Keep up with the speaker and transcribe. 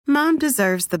Mom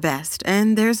deserves the best,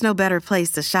 and there's no better place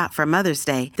to shop for Mother's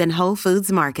Day than Whole Foods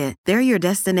Market. They're your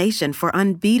destination for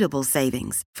unbeatable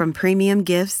savings, from premium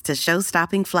gifts to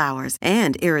show-stopping flowers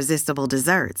and irresistible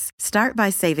desserts. Start by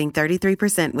saving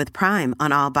 33% with Prime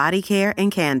on all body care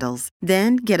and candles.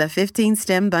 Then get a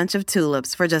 15-stem bunch of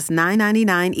tulips for just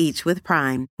 $9.99 each with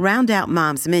Prime. Round out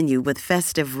Mom's menu with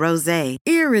festive rosé,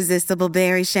 irresistible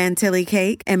berry chantilly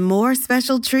cake, and more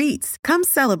special treats. Come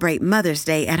celebrate Mother's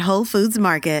Day at Whole Foods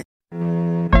Market.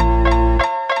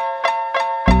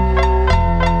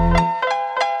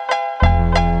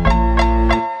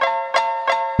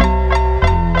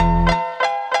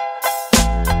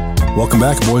 Welcome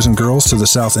back, boys and girls, to the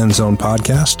South End Zone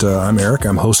podcast. I'm Eric.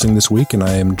 I'm hosting this week, and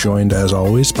I am joined, as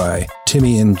always, by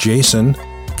Timmy and Jason.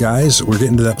 Guys, we're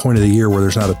getting to that point of the year where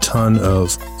there's not a ton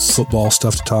of football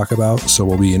stuff to talk about, so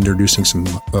we'll be introducing some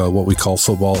what we call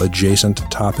football-adjacent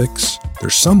topics.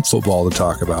 There's some football to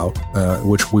talk about,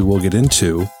 which we will get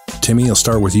into. Timmy, I'll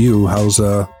start with you.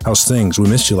 How's things? We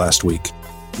missed you last week.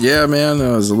 Yeah, man,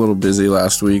 I was a little busy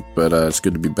last week, but it's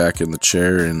good to be back in the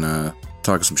chair and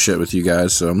talking some shit with you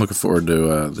guys. So I'm looking forward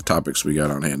to the topics we got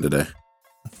on hand today.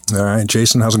 All right,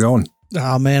 Jason, how's it going?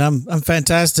 Oh man, I'm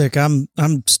fantastic. I'm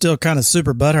still kind of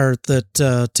super butthurt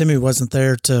that Timmy wasn't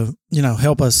there to,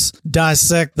 help us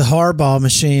dissect the Harbaugh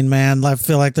machine, man. I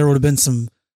feel like there would have been some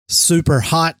super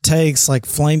hot takes like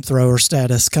flamethrower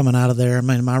status coming out of there. I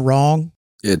mean, am I wrong?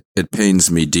 It pains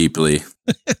me deeply.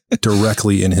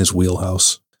 Directly in his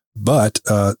wheelhouse. But,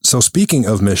 so speaking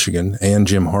of Michigan and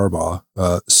Jim Harbaugh,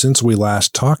 since we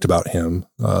last talked about him,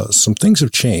 some things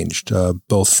have changed,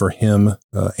 both for him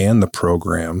and the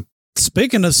program.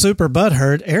 Speaking of super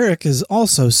butthurt, Eric is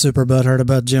also super butthurt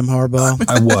about Jim Harbaugh.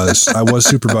 I was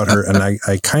super butthurt, and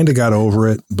I kind of got over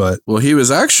it, but... Well, he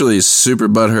was actually super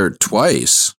butthurt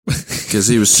twice, because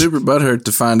he was super butthurt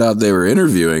to find out they were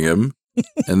interviewing him,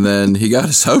 and then he got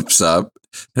his hopes up,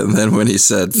 and then when he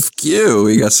said, "Fuck you,"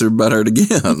 he got super butthurt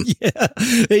again. Yeah,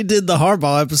 he did the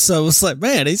Harbaugh episode. It's like,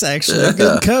 man, he's actually a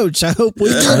good coach. I hope we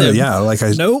get him. Yeah,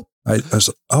 nope. I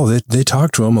was, they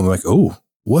talked to him. I'm like, oh,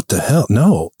 what the hell?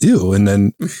 No, ew. And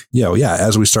then,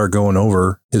 as we start going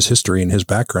over his history and his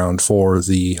background for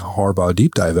the Harbaugh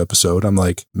deep dive episode, I'm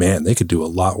like, man, they could do a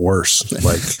lot worse.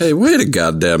 Like, hey, wait a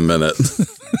goddamn minute.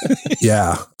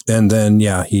 Yeah. And then,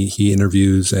 he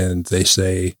interviews and they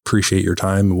say, appreciate your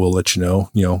time. We'll let you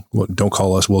know, don't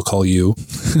call us. We'll call you.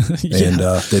 And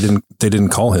they didn't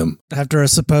call him after a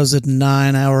supposed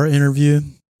 9-hour interview.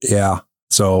 Yeah.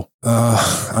 So,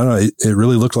 I don't know. It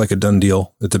really looked like a done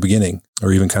deal at the beginning,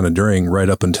 or even kind of during, right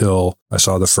up until I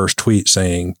saw the first tweet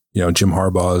saying, Jim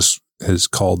Harbaugh has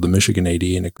called the Michigan AD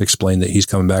and explained that he's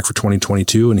coming back for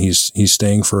 2022 and he's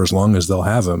staying for as long as they'll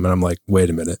have him. And I'm like, wait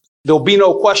a minute. There'll be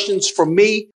no questions from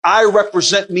me. I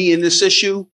represent me in this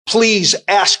issue. Please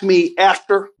ask me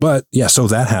after. But so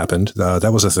that happened.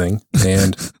 That was a thing.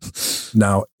 And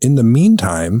now in the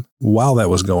meantime, while that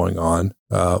was going on,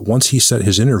 once he set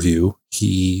his interview,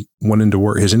 he went into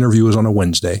work. His interview was on a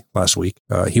Wednesday last week.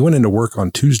 He went into work on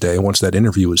Tuesday once that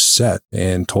interview was set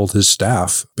and told his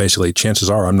staff, basically, chances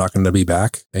are I'm not going to be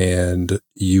back and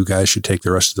you guys should take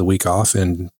the rest of the week off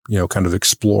and, kind of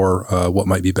explore what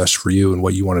might be best for you and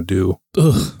what you want to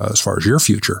do as far as your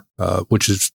future, which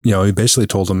is, he basically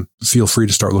told them, feel free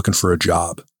to start looking for a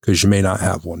job because you may not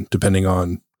have one, depending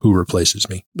on who replaces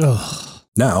me.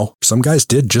 Now, some guys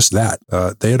did just that.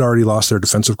 They had already lost their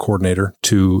defensive coordinator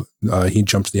to, he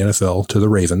jumped to the NFL to the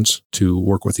Ravens to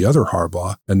work with the other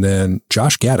Harbaugh. And then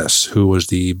Josh Gaddis, who was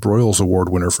the Broyles Award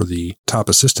winner for the top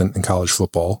assistant in college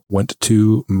football, went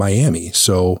to Miami.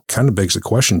 So kind of begs the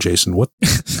question, Jason, what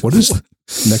does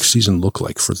next season look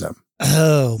like for them?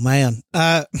 Oh, man.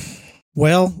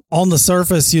 Well, on the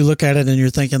surface, you look at it and you're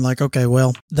thinking like, okay,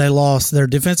 well, they lost their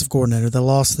defensive coordinator. They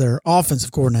lost their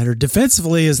offensive coordinator.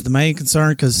 Defensively is the main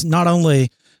concern because not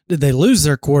only did they lose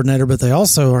their coordinator, but they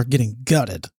also are getting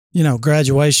gutted.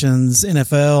 Graduations,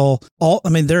 NFL,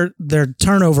 their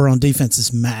turnover on defense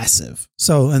is massive.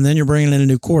 So, and then you're bringing in a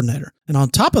new coordinator. And on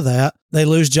top of that, they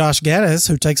lose Josh Gaddis,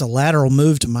 who takes a lateral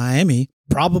move to Miami,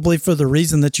 probably for the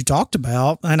reason that you talked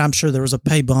about. And I'm sure there was a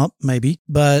pay bump maybe,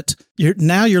 but you're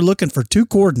looking for two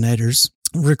coordinators.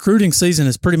 Recruiting season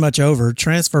is pretty much over.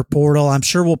 Transfer portal, I'm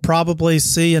sure we'll probably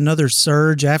see another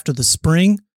surge after the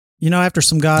spring. After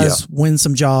some guys win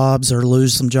some jobs or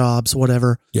lose some jobs,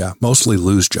 whatever. Yeah, mostly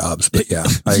lose jobs, but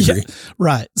I agree.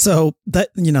 Right. So that,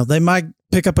 they might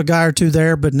pick up a guy or two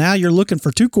there, but now you're looking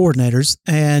for two coordinators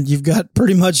and you've got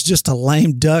pretty much just a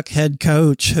lame duck head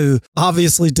coach who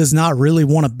obviously does not really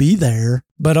want to be there.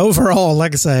 But overall,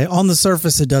 like I say, on the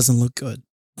surface, it doesn't look good.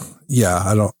 Yeah,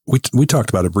 I don't. We talked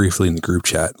about it briefly in the group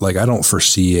chat. Like, I don't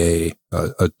foresee a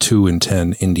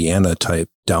 2-10 Indiana type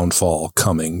downfall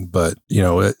coming. But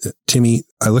Timmy,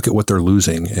 I look at what they're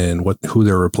losing and who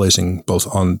they're replacing both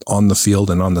on the field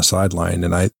and on the sideline,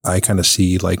 and I kind of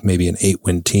see like maybe an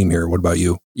 8-win team here. What about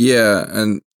you? Yeah,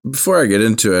 and before I get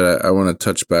into it, I want to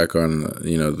touch back on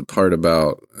the part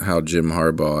about how Jim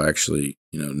Harbaugh actually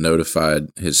notified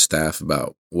his staff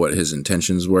about what hhis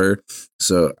intentions were.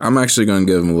 So I'm actually going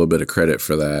to give him a little bit of credit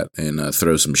for that and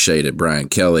throw some shade at Brian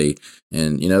Kelly.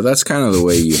 And, that's kind of the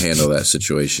way you handle that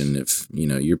situation. If,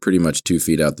 you're pretty much 2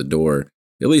 feet out the door,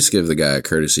 at least give the guy a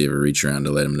courtesy of a reach around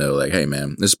to let him know, like, hey,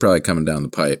 man, this is probably coming down the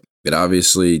pipe. It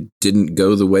obviously didn't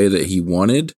go the way that he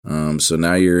wanted. So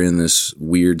now you're in this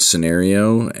weird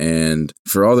scenario. And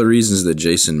for all the reasons that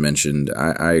Jason mentioned,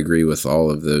 I agree with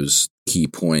all of those key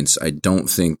points. I don't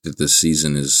think that this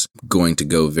season is going to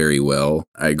go very well.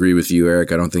 I agree with you,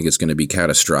 Eric. I don't think it's going to be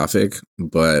catastrophic,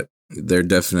 but they're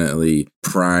definitely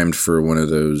primed for one of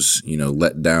those,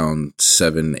 let down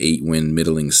 7-8 win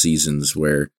middling seasons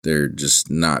where they're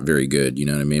just not very good. You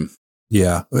know what I mean?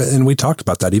 Yeah. And we talked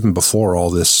about that even before all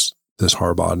this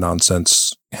Harbaugh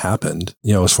nonsense happened,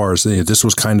 as far as this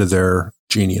was kind of their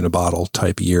genie in a bottle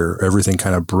type year. Everything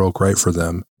kind of broke right for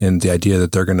them. And the idea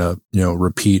that they're going to,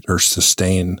 repeat or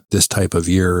sustain this type of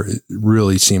year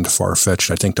really seemed far-fetched,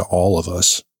 I think, to all of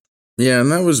us. Yeah,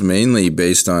 and that was mainly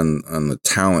based on the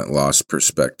talent loss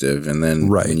perspective. And then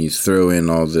when you throw in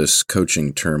all this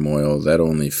coaching turmoil, that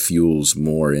only fuels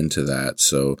more into that.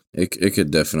 So it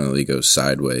could definitely go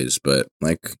sideways. But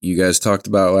like you guys talked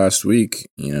about last week,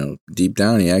 deep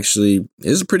down, he actually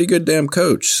is a pretty good damn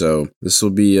coach. So this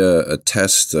will be a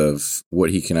test of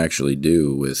what he can actually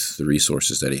do with the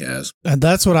resources that he has. And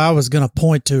that's what I was going to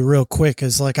point to real quick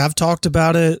is like I've talked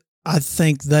about it. I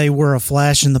think they were a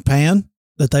flash in the pan,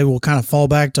 that they will kind of fall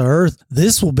back to earth.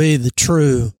 This will be the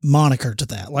true moniker to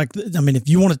that. Like, I mean, if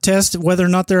you want to test whether or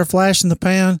not they're a flash in the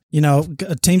pan,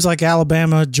 teams like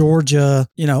Alabama, Georgia,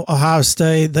 Ohio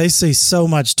State, they see so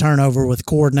much turnover with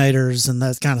coordinators and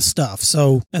that kind of stuff.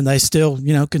 So, and they still,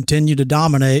 continue to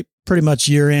dominate pretty much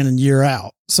year in and year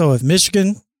out. So if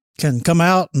Michigan can come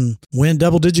out and win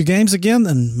double-digit games again,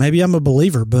 then maybe I'm a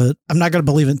believer, but I'm not going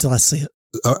to believe it until I see it.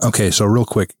 Okay, so real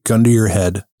quick, gun to your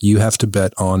head, you have to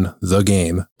bet on the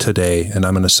game today, and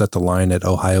I'm going to set the line at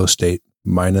Ohio State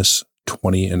minus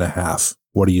 20.5.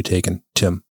 What are you taking,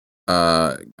 Tim?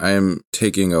 I am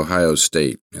taking Ohio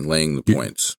State and laying the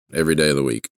points every day of the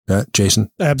week.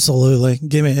 Jason? Absolutely.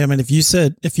 Give me. I mean, if you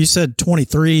said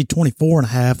 23,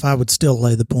 24.5, I would still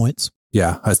lay the points.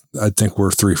 Yeah, I think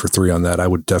we're 3 for 3 on that. I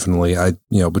would definitely,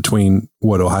 between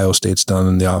what Ohio State's done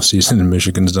in the offseason and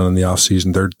Michigan's done in the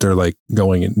offseason, they're like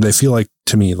they feel like,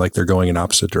 to me, like they're going in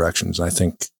opposite directions. I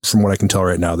think from what I can tell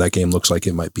right now, that game looks like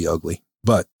it might be ugly.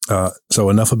 But so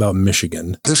enough about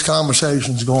Michigan. This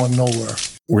conversation's going nowhere.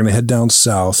 We're going to head down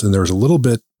south, and there's a little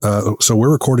bit. So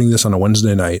we're recording this on a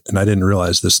Wednesday night, and I didn't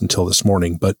realize this until this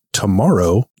morning. But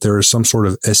tomorrow there is some sort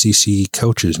of SEC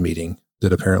coaches meeting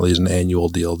that apparently is an annual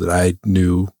deal that I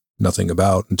knew nothing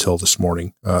about until this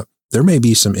morning. There may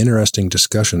be some interesting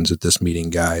discussions at this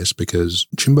meeting, guys, because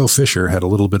Jimbo Fisher had a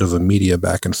little bit of a media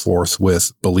back and forth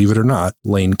with, believe it or not,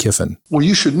 Lane Kiffin. Well,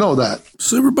 you should know that.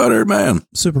 Super butthurt, man.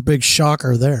 Super big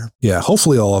shocker there. Yeah,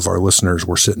 hopefully all of our listeners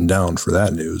were sitting down for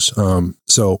that news.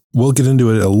 So we'll get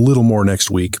into it a little more next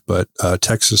week, but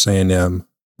Texas A&M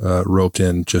roped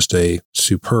in just a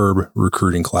superb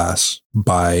recruiting class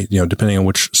by, depending on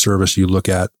which service you look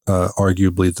at,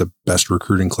 arguably the best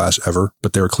recruiting class ever,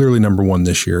 but they were clearly number one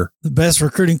this year. The best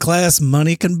recruiting class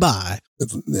money can buy.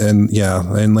 And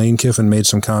Lane Kiffin made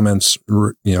some comments,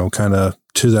 kind of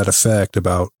to that effect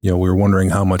about, we were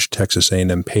wondering how much Texas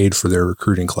A&M paid for their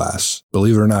recruiting class.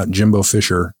 Believe it or not, Jimbo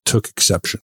Fisher took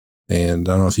exception. And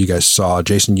I don't know if you guys saw,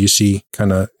 Jason, you see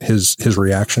kind of his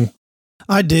reaction?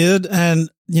 I did. And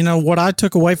what I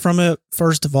took away from it,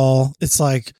 first of all, it's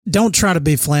like, don't try to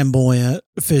be flamboyant,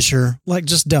 Fisher. Like,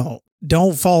 just don't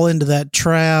fall into that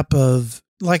trap of,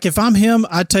 like, if I'm him,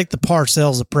 I'd take the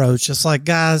Parcells approach. It's like,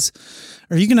 guys,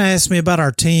 are you going to ask me about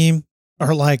our team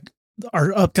or like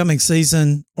our upcoming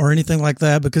season or anything like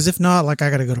that? Because if not, like, I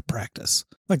got to go to practice.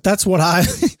 Like, that's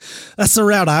that's the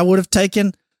route I would have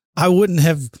taken. I wouldn't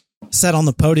have sat on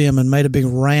the podium and made a big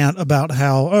rant about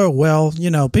how,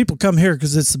 people come here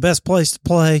because it's the best place to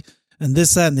play and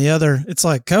this, that, and the other. It's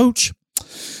like, Coach,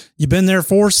 you've been there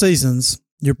 4 seasons.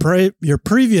 Your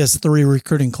previous 3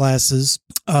 recruiting classes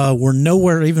were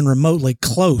nowhere even remotely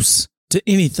close to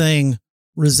anything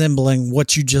resembling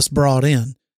what you just brought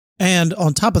in. And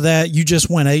on top of that, you just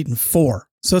went 8-4.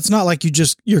 So it's not like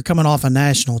you're coming off a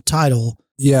national title.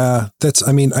 Yeah,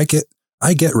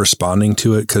 I get responding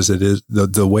to it because it is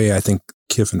the way I think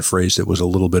Kiffin phrased it was a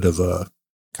little bit of a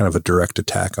kind of a direct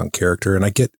attack on character. And I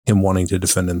get him wanting to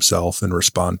defend himself and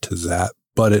respond to that.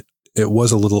 But it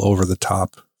was a little over the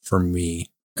top for me.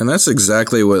 And that's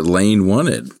exactly what Lane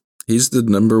wanted. He's the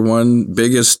number one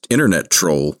biggest internet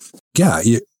troll. Yeah.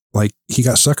 Like he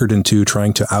got suckered into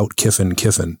trying to out Kiffin.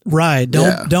 Right.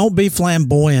 Don't be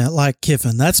flamboyant like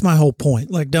Kiffin. That's my whole point.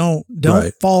 Like don't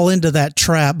fall into that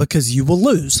trap because you will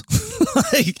lose.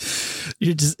 Like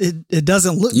you just it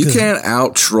doesn't look You good. can't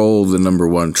out troll the number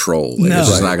one troll. No. It's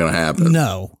just not going to happen.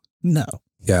 No.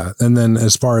 Yeah. And then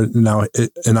as far as now,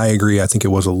 and I agree, I think it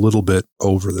was a little bit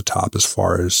over the top as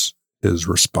far as his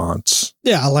response.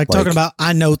 Yeah, like talking about,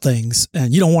 I know things,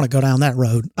 and you don't want to go down that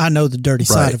road. I know the dirty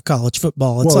side of college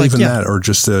football. It's like, that, or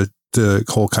just the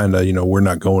whole kind of, we're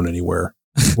not going anywhere.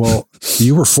 Well,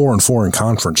 you were 4-4 in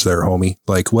conference there, homie.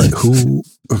 Like what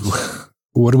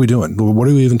are we doing? What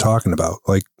are we even talking about?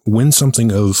 Like win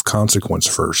something of consequence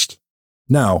first.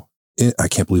 Now, I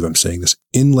can't believe I'm saying this.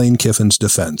 In Lane Kiffin's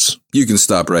defense. You can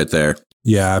stop right there.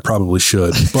 Yeah, I probably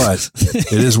should, but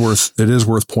it is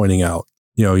worth pointing out.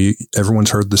 Everyone's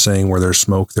heard the saying where there's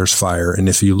smoke, there's fire. And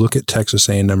if you look at Texas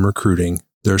A&M recruiting,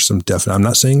 there's some definite, I'm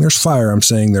not saying there's fire. I'm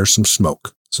saying there's some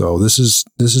smoke. So this is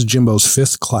Jimbo's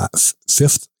fifth class.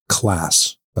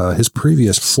 His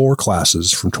previous 4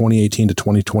 classes from 2018 to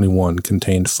 2021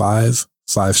 contained 5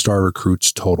 5-star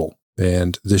recruits total.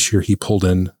 And this year he pulled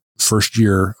in first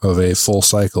year of a full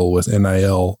cycle with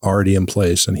NIL already in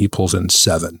place, and he pulls in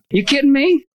 7. You kidding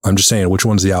me? I'm just saying which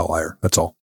one's the outlier. That's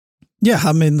all. Yeah.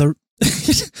 I mean,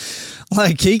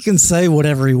 like he can say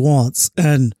whatever he wants,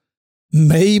 and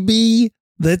maybe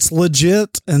that's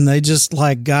legit and they just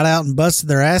like got out and busted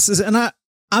their asses. And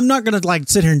I'm not going to like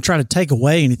sit here and try to take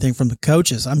away anything from the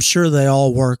coaches. I'm sure they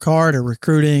all work hard at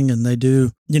recruiting and they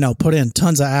do, put in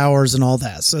tons of hours and all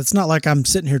that. So it's not like I'm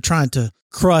sitting here trying to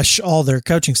crush all their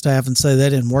coaching staff and say they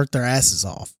didn't work their asses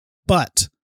off. But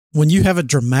when you have a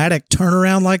dramatic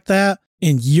turnaround like that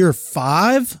in year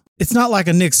 5, it's not like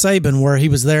a Nick Saban where he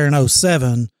was there in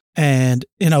 2007 and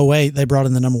in 2008 they brought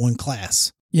in the number 1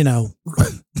 class,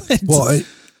 Right. Well,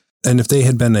 and if they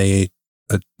had been a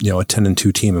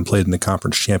 10-2 team and played in the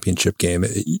conference championship game,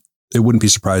 it wouldn't be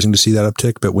surprising to see that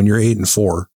uptick. But when you're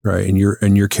 8-4, right, and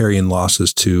you're carrying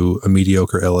losses to a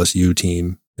mediocre LSU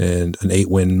team and an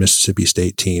 8-win Mississippi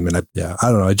State team, and I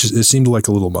don't know, it seemed like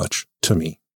a little much to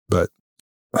me. But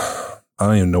I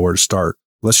don't even know where to start.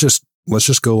 Let's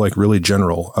just go like really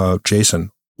general.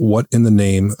 Jason, what in the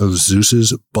name of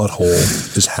Zeus's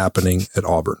butthole is happening at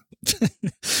Auburn?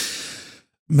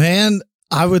 Man,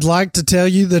 I would like to tell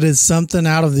you that it's something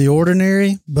out of the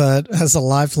ordinary, but as a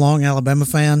lifelong Alabama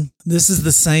fan, this is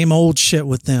the same old shit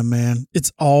with them, man.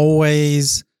 It's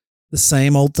always the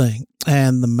same old thing.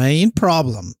 And the main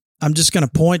problem, I'm just going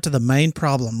to point to the main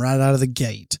problem right out of the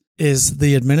gate, is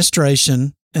the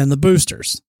administration and the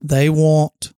boosters. They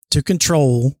want to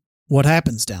control what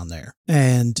happens down there.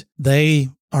 And they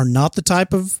are not the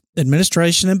type of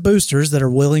administration and boosters that are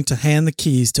willing to hand the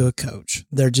keys to a coach.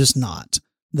 They're just not.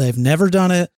 They've never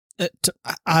done it.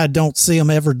 I don't see them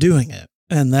ever doing it.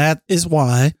 And that is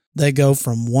why they go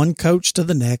from one coach to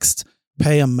the next,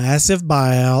 pay them massive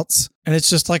buyouts, and it's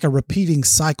just like a repeating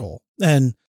cycle.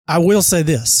 And I will say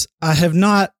this, I have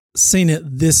not seen it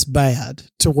this bad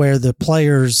to where the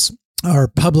players are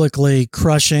publicly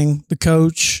crushing the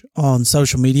coach on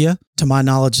social media. To my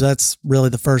knowledge, that's really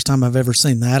the first time I've ever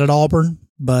seen that at Auburn.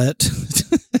 But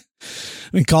I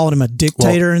mean, calling him a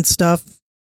dictator and stuff.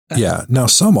 Yeah. Now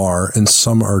some are and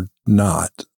some are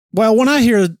not. Well, when I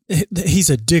hear he's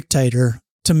a dictator,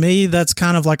 to me, that's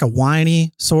kind of like a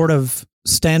whiny sort of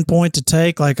standpoint to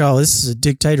take. Like, oh, this is a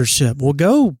dictatorship. Well,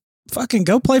 go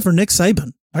play for Nick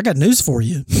Saban. I got news for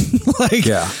you.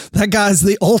 That guy's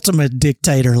the ultimate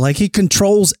dictator. Like he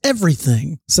controls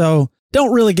everything. So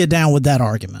don't really get down with that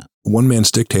argument. One man's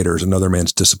dictator is another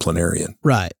man's disciplinarian.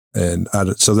 Right. And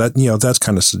so that, that's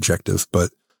kind of subjective,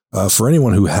 but for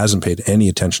anyone who hasn't paid any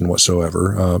attention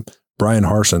whatsoever, Brian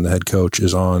Harsin, the head coach,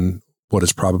 is on what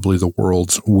is probably the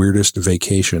world's weirdest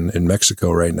vacation in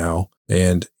Mexico right now.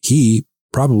 And he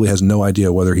probably has no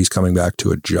idea whether he's coming back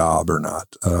to a job or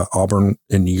not. Auburn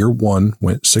in year 1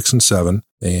 went 6-7,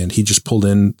 and he just pulled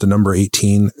in the number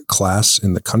 18 class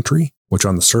in the country, which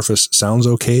on the surface sounds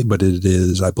okay, but it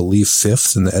is, I believe,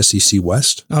 5th in the SEC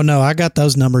West. Oh, no, I got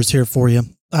those numbers here for you.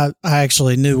 I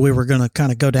actually knew we were going to kind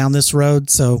of go down this road.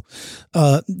 So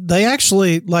they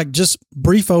actually just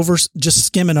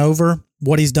skimming over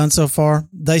what he's done so far.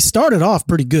 They started off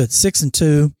pretty good,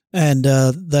 6-2, and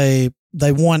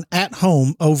they won at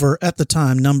home over, at the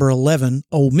time, number 11,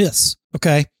 Ole Miss.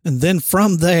 Okay. And then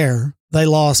from there, They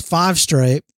lost 5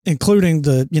 straight, including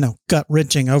the,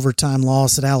 gut-wrenching overtime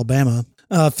loss at Alabama.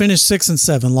 Finished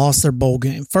 6-7, lost their bowl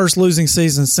game. First losing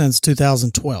season since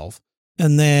 2012.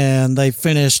 And then they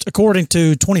finished, according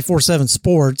to 24/7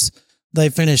 Sports, they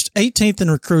finished 18th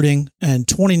in recruiting and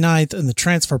 29th in the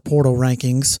transfer portal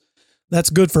rankings. That's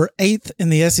good for 8th in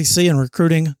the SEC in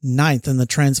recruiting, 9th in the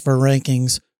transfer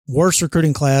rankings. Worst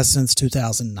recruiting class since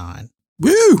 2009.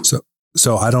 Woo!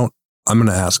 So I'm going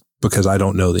to ask because I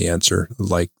don't know the answer.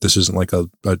 Like, this isn't like a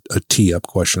tee up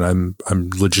question. I'm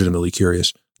legitimately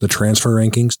curious. The transfer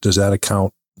rankings, does that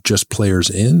account just players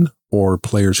in or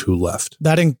players who left?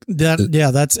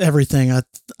 That's everything.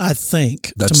 I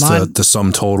think that's the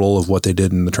sum total of what they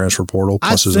did in the transfer portal,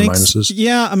 pluses and minuses.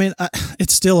 Yeah, I mean,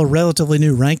 it's still a relatively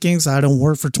new rankings. I don't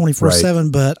work for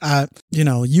 24/7, but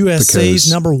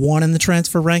USC's number 1 in the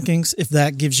transfer rankings. If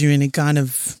that gives you any kind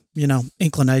of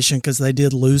inclination, because they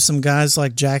did lose some guys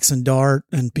like Jackson Dart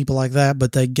and people like that,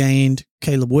 but they gained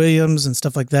Caleb Williams and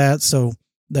stuff like that. So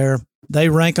they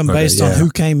rank them based on who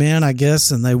came in, I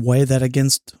guess, and they weigh that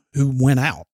against who went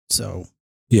out. So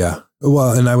yeah.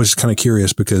 Well, and I was kind of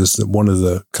curious because one of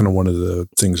the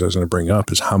things I was going to bring up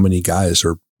is how many guys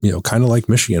are, kind of like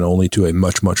Michigan, only to a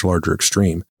much, much larger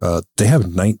extreme. They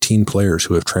have 19 players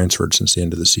who have transferred since the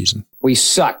end of the season. We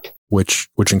sucked. Which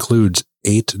includes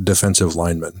 8 defensive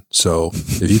linemen. So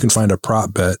if you can find a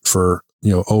prop bet for,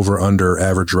 over under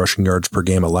average rushing yards per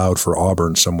game allowed for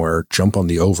Auburn somewhere, jump on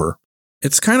the over.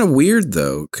 It's kind of weird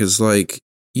though, because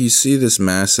you see this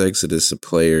mass exodus of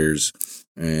players,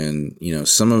 and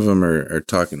some of them are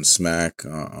talking smack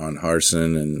on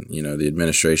Harsin and the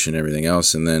administration and everything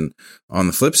else, and then on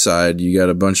the flip side, you got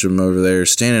a bunch of them over there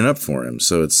standing up for him.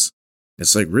 So it's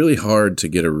really hard to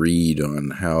get a read on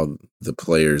how the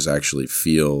players actually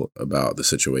feel about the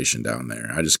situation down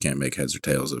there. I just can't make heads or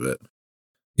tails of it.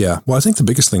 Yeah, well, I think the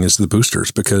biggest thing is the boosters,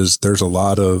 because there's a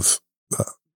lot of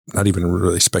not even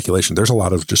really speculation. There's a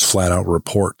lot of just flat out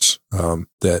reports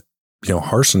that,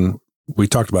 Harsin, we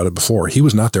talked about it before. He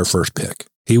was not their first pick.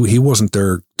 He wasn't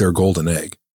their golden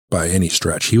egg by any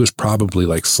stretch. He was probably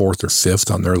like 4th or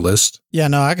 5th on their list. Yeah,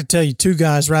 no, I could tell you 2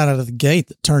 guys right out of the gate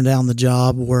that turned down the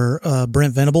job were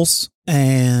Brent Venables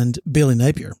and Billy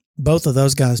Napier. Both of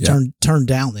those guys turned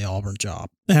down the Auburn job.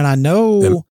 And I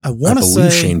know, I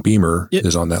believe Shane Beamer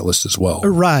is on that list as well.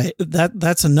 Right.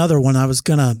 That's another one I was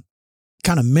going to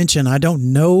kind of mention. I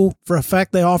don't know for a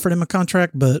fact they offered him a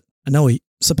contract, but I know he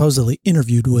supposedly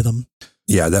interviewed with him.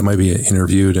 Yeah, that might be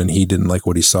interviewed and he didn't like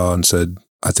what he saw and said,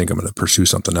 I think I'm going to pursue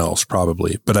something else,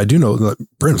 probably. But I do know that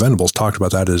Brent Venables talked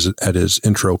about that at his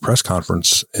intro press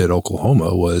conference at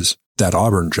Oklahoma, was that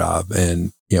Auburn job.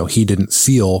 And, he didn't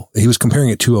feel, he was comparing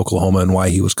it to Oklahoma and why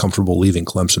he was comfortable leaving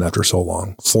Clemson after so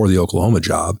long for the Oklahoma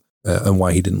job and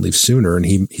why he didn't leave sooner. And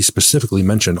he specifically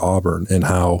mentioned Auburn and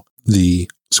how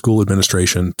the school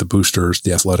administration, the boosters,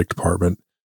 the athletic department,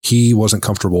 he wasn't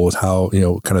comfortable with how,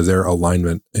 kind of their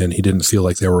alignment, and he didn't feel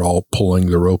like they were all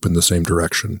pulling the rope in the same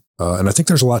direction. And I think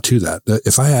there's a lot to that.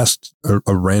 If I asked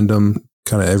a random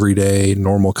kind of everyday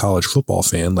normal college football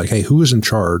fan, like, hey, who is in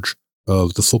charge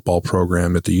of the football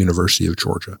program at the University of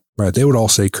Georgia? Right. They would all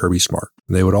say Kirby Smart.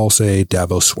 And they would all say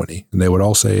Dabo Swinney. And they would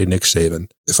all say Nick Saban.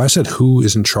 If I said who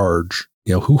is in charge,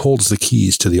 who holds the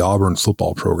keys to the Auburn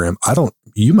football program,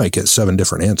 you might get 7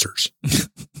 different answers.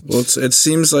 Well, it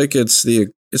seems like it's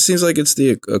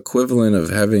the equivalent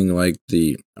of having like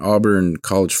the Auburn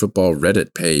college football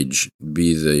Reddit page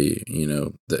be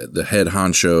the head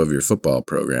honcho of your football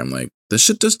program. Like, this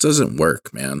shit just doesn't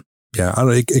work, man. Yeah,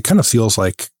 it kind of feels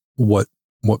like what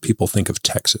people think of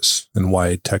Texas and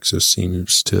why Texas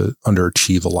seems to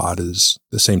underachieve a lot is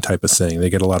the same type of thing. They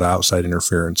get a lot of outside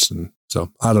interference. And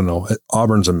so I don't know.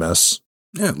 Auburn's a mess.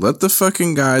 Yeah. Let the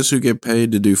fucking guys who get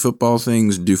paid to do football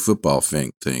things do football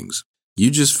things.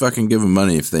 You just fucking give them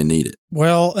money if they need it.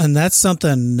 Well, and that's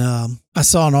something I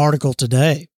saw an article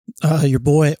today. Your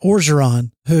boy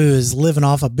Orgeron, who is living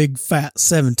off a big fat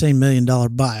 $17 million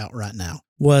buyout right now,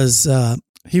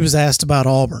 he was asked about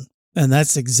Auburn. And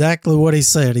that's exactly what he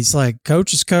said. He's like,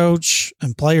 coaches coach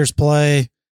and players play,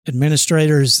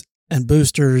 administrators and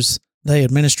boosters, they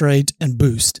administrate and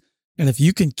boost. And if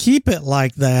you can keep it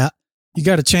like that, you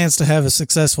got a chance to have a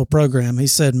successful program. He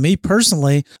said, me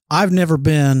personally, I've never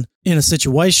been in a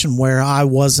situation where I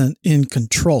wasn't in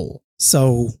control.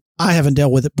 So I haven't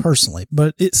dealt with it personally,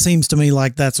 but it seems to me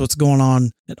like that's what's going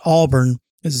on at Auburn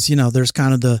is, there's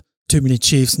kind of the too many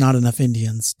Chiefs, not enough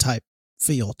Indians type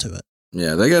feel to it.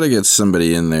 Yeah, they got to get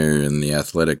somebody in there in the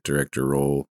athletic director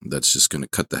role that's just going to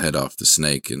cut the head off the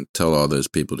snake and tell all those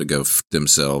people to go f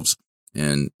themselves.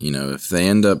 And, if they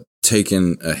end up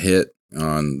taking a hit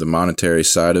on the monetary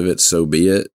side of it, so be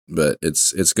it. but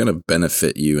it's going to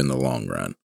benefit you in the long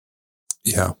run.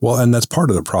 Yeah. Well, and that's part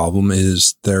of the problem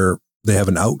is they have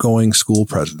an outgoing school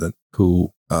president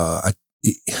who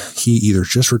he either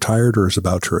just retired or is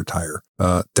about to retire.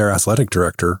 Their athletic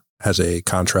director has a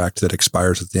contract that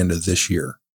expires at the end of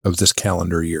this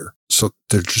calendar year. So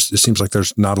it seems like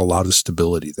there's not a lot of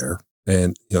stability there.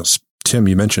 And, Tim,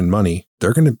 you mentioned money.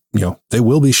 They're going to, they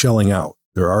will be shelling out.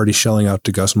 They're already shelling out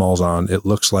to Gus Malzahn. It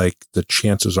looks like the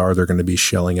chances are they're going to be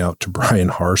shelling out to Brian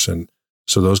Harsin.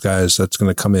 So those guys, that's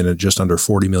going to come in at just under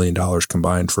 $40 million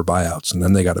combined for buyouts. And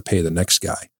then they got to pay the next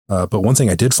guy. But one thing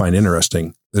I did find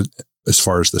interesting as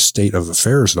far as the state of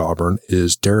affairs at Auburn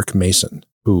is Derek Mason,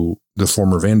 who the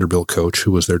former Vanderbilt coach,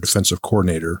 who was their defensive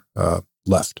coordinator,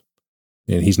 left.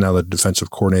 And he's now the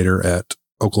defensive coordinator at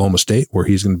Oklahoma State, where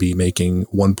he's going to be making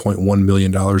 $1.1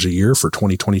 million a year for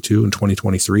 2022 and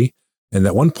 2023. And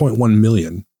that $1.1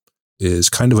 million is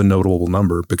kind of a notable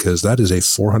number because that is a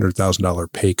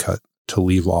 $400,000 pay cut to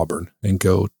leave Auburn and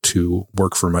go to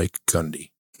work for Mike Gundy.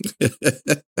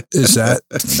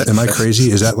 Am I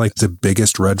crazy? Is that like the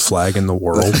biggest red flag in the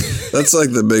world? That's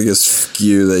like the biggest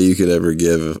skew that you could ever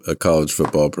give a college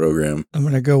football program. I'm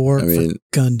going to go work for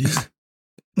Gundy.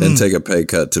 And take a pay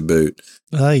cut to boot.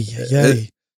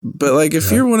 But like,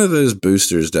 if you're one of those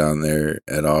boosters down there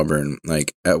at Auburn,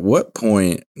 like at what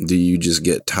point do you just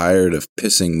get tired of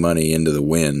pissing money into the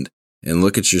wind and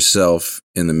look at yourself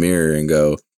in the mirror and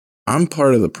go, I'm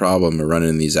part of the problem of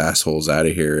running these assholes out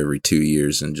of here every 2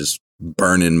 years and just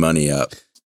burning money up?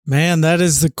 Man, that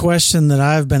is the question that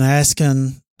I've been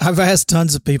asking. I've asked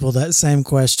tons of people that same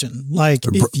question. Like,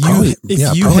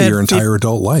 if you had your entire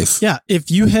adult life. Yeah. If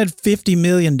you had $50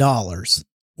 million,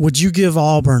 would you give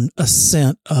Auburn a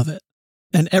cent of it?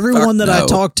 And everyone I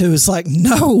talk to is like,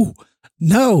 no,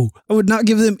 I would not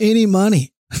give them any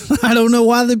money. I don't know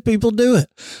why the people do it,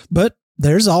 but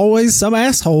there's always some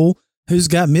asshole who's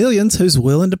got millions who's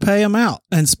willing to pay them out.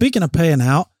 And speaking of paying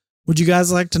out, would you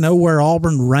guys like to know where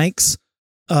Auburn ranks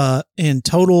in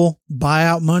total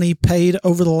buyout money paid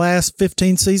over the last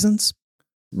 15 seasons?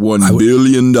 $1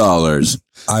 billion.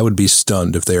 I would be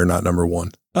stunned if they are not number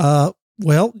one.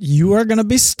 Well, you are going to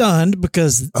be stunned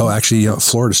because... Oh, actually,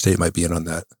 Florida State might be in on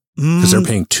that because they're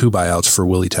paying 2 buyouts for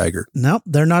Willie Taggart. No,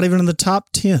 they're not even in the top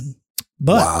 10.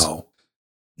 But wow.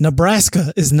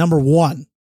 Nebraska is number 1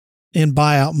 in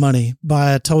buyout money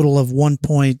by a total of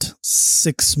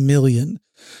 $1.6 million.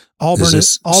 Auburn is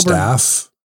this staff?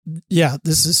 Yeah,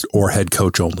 this is... Or head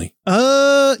coach only?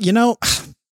 I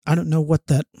don't know what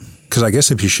that... Because I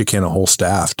guess if you chicane a whole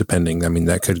staff, depending, I mean,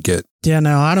 that could get... Yeah,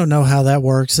 no, I don't know how that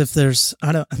works. If there's...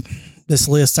 This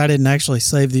list, I didn't actually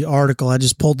save the article. I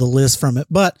just pulled the list from it.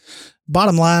 But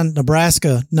bottom line,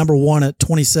 Nebraska, number 1 at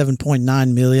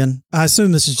 $27.9 million. I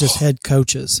assume this is just head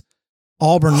coaches.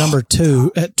 Auburn, number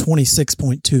 2 at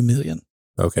 $26.2 million.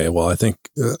 Okay, well, I think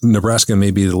Nebraska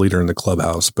may be the leader in the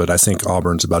clubhouse, but I think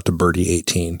Auburn's about to birdie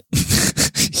 18.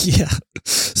 Yeah.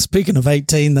 Speaking of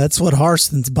 18, that's what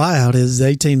Harsin's buyout is,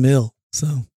 18 mil. So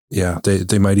yeah,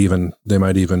 they might even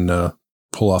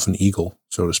pull off an eagle,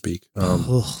 so to speak.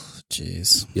 Oh,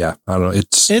 jeez. Yeah, I don't know.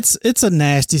 It's a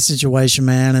nasty situation,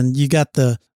 man, and you got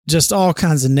just all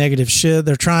kinds of negative shit.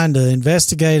 They're trying to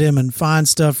investigate him and find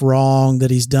stuff wrong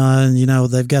that he's done.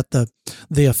 They've got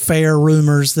the affair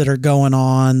rumors that are going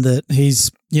on, that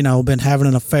he's, been having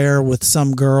an affair with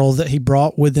some girl that he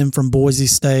brought with him from Boise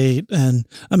State. And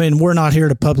I mean, we're not here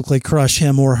to publicly crush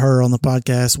him or her on the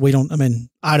podcast.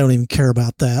 I don't even care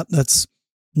about that. That's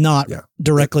not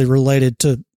directly related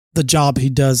to the job he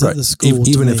does at the school.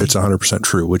 Even if it's 100%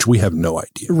 true, which we have no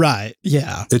idea. Right.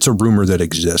 Yeah. It's a rumor that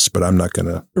exists, but I'm not going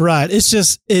to. Right. It's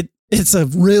just, it's a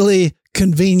really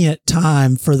convenient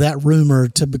time for that rumor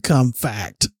to become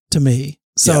fact to me.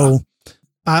 So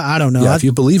I don't know. Yeah, if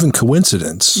you believe in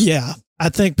coincidence. Yeah. I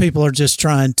think people are just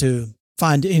trying to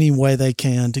find any way they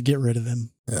can to get rid of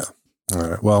him. Yeah. All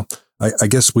right. Well, I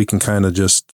guess we can kind of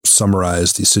just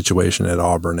summarize the situation at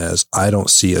Auburn as I don't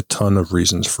see a ton of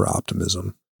reasons for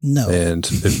optimism. No. And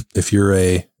if you're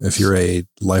a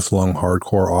lifelong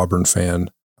hardcore Auburn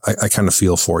fan, I kind of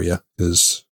feel for you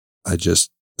because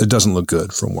it doesn't look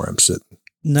good from where I'm sitting.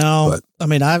 No,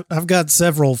 but, I've got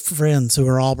several friends who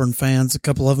are Auburn fans, a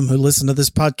couple of them who listen to this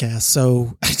podcast.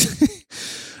 So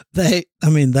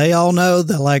they all know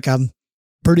that like I'm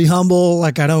pretty humble.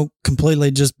 Like I don't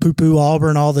completely just poo-poo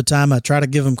Auburn all the time. I try to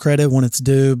give them credit when it's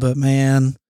due, but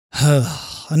man,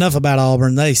 enough about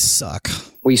Auburn. They suck.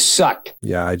 We sucked.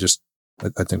 Yeah, I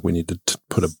think we need to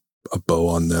put a bow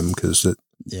on them because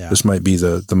this might be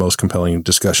the most compelling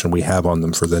discussion we have on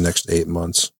them for the next 8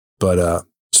 months. But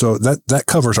So that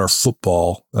covers our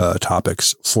football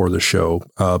topics for the show.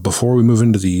 Before we move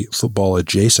into the football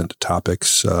adjacent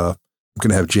topics, I'm going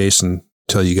to have Jason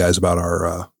tell you guys about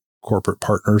our corporate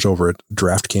partners over at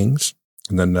DraftKings,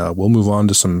 and then we'll move on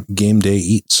to some game day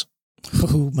eats.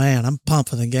 Oh man, I'm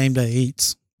pumped for the game day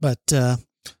eats. But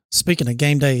speaking of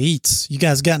game day eats, you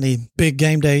guys got any big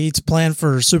game day eats planned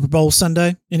for Super Bowl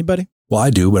Sunday? Anybody? Well, I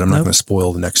do, but I'm not going to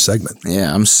spoil the next segment.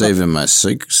 Yeah, I'm saving my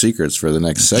secrets for the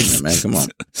next segment, man. Come on.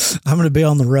 I'm going to be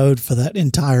on the road for that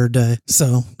entire day.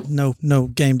 So no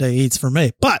game day eats for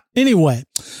me. But anyway,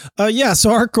 so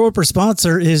our corporate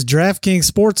sponsor is DraftKings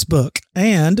Sportsbook.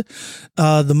 And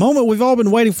the moment we've all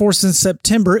been waiting for since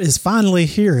September is finally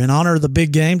here. In honor of the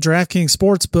big game, DraftKings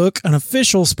Sportsbook, an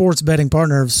official sports betting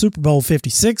partner of Super Bowl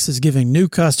 56, is giving new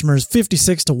customers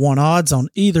 56-1 odds on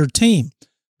either team.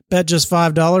 Bet just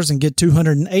 $5 and get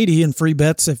 $280 in free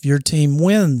bets if your team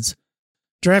wins.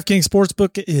 DraftKings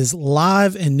Sportsbook is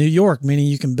live in New York, meaning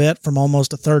you can bet from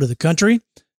almost a third of the country.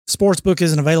 Sportsbook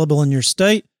isn't available in your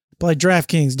state. Play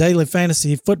DraftKings Daily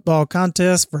Fantasy Football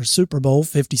Contest for Super Bowl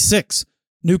 56.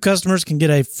 New customers can get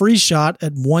a free shot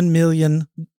at $1 million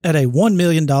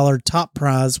top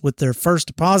prize with their first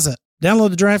deposit. Download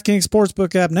the DraftKings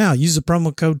Sportsbook app now. Use the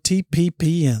promo code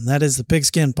TPPN. That is the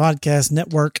Pigskin Podcast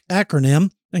Network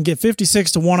acronym. And get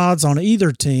 56-1 odds on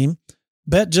either team.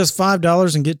 Bet just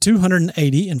 $5 and get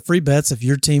 $280 in free bets if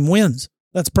your team wins.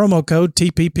 That's promo code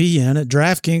TPPN at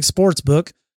DraftKings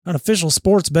Sportsbook, an official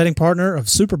sports betting partner of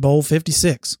Super Bowl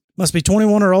 56. Must be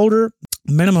 21 or older.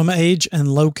 Minimum age and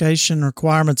location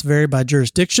requirements vary by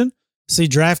jurisdiction. See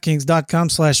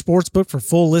DraftKings.com/sportsbook for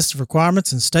full list of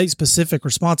requirements and state-specific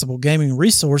responsible gaming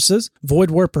resources.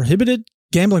 Void where prohibited.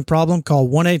 Gambling problem, call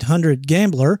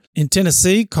 1-800-GAMBLER. In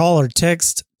Tennessee, call or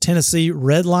text Tennessee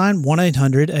Redline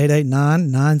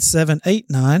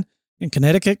 1-800-889-9789. In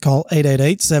Connecticut, call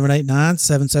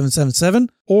 888-789-7777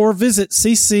 or visit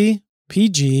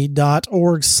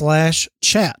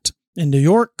ccpg.org/chat. In New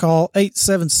York, call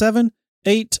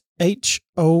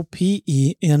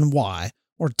 877-8-HOPENY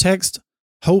or text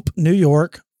HOPE New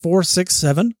York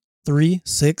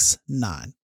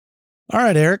 467-369. All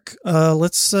right, Eric,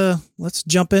 let's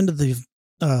jump into the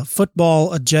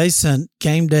football adjacent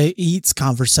game day eats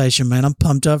conversation, man. I'm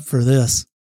pumped up for this.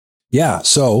 Yeah.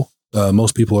 So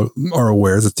most people are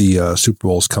aware that the Super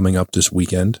Bowl is coming up this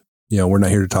weekend. You know, we're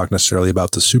not here to talk necessarily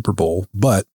about the Super Bowl,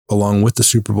 but along with the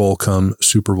Super Bowl come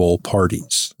Super Bowl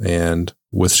parties, and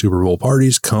with Super Bowl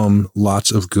parties come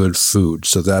lots of good food.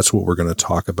 So that's what we're going to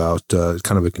talk about,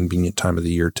 kind of a convenient time of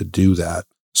the year to do that.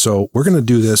 So we're going to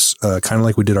do this kind of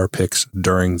like we did our picks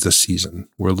during the season.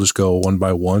 We'll just go one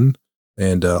by one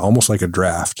and almost like a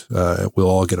draft. We'll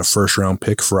all get a first round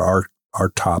pick for our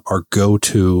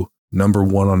go-to number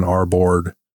one on our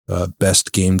board,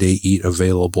 best game day eat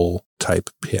available type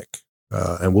pick.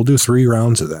 And we'll do 3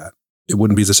 rounds of that. It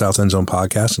wouldn't be the South End Zone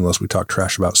podcast unless we talk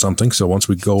trash about something. So once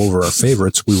we go over our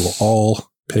favorites, we will all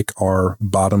pick our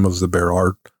bottom of the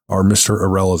barrel, our Mr.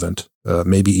 Irrelevant,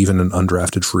 maybe even an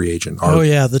undrafted free agent.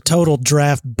 The total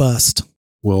draft bust.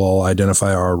 We'll all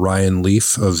identify our Ryan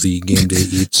Leaf of the Game Day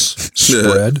Eats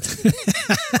spread.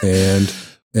 and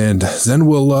then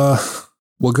we'll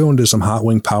go into some hot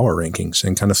wing power rankings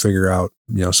and kind of figure out,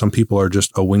 you know, some people are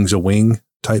just a wing's a wing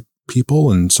type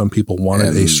people and some people want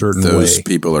it a certain way. Those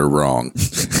people are wrong.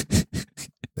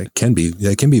 They can be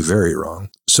very wrong.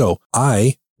 So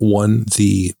I won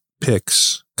the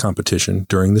picks competition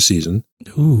during the season.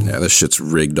 Ooh. Yeah, this shit's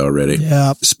rigged already.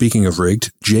 Yeah. Speaking of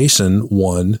rigged, Jason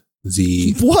won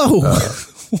the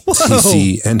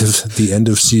the end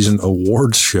of season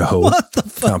awards show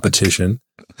competition.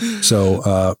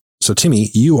 So Timmy,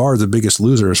 you are the biggest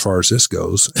loser as far as this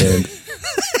goes,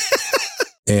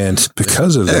 and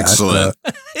because of that, excellent.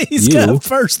 He's got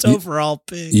first overall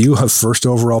pick. You have first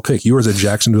overall pick. You are the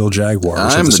Jacksonville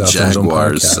Jaguars. I'm the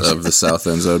Jaguars of the South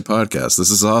End Zone podcast.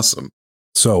 This is awesome.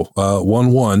 So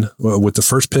 1-1 with the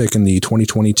first pick in the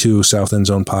 2022 South End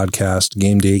Zone podcast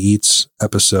Game Day Eats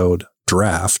episode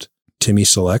draft. Timmy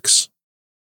selects.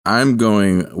 I'm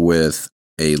going with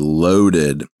a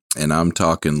loaded, and I'm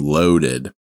talking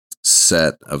loaded,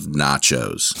 set of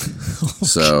nachos.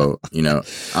 So, you know,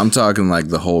 I'm talking like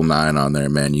the whole 9 on there,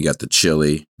 man. You got the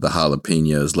chili, the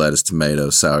jalapenos, lettuce,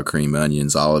 tomatoes, sour cream,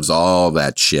 onions, olives, all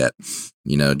that shit.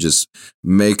 You know, just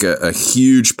make a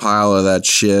huge pile of that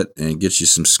shit and get you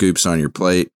some scoops on your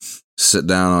plate. Sit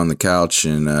down on the couch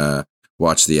and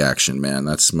watch the action, man.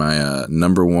 That's my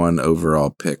number 1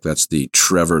 overall pick. That's the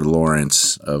Trevor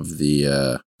Lawrence of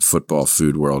the football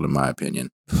food world, in my opinion.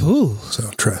 Ooh.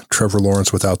 So Trevor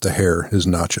Lawrence without the hair is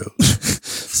nachos.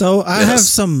 So I have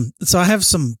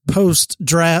some post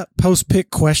pick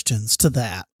questions to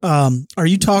that. Are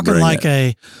you talking like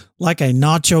a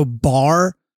nacho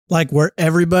bar, like where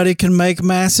everybody can make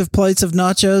massive plates of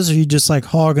nachos, or are you just like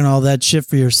hogging all that shit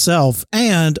for yourself?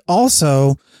 And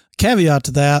also, caveat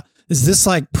to that, is this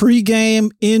like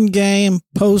pre-game, in-game,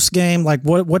 post-game? Like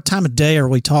what time of day are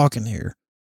we talking here?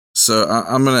 So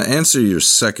I'm going to answer your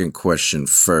second question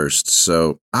first.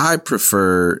 So I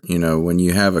prefer, when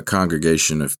you have a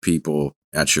congregation of people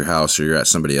at your house or you're at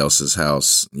somebody else's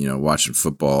house, watching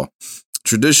football,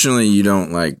 traditionally you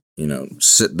don't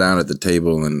sit down at the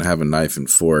table and have a knife and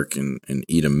fork and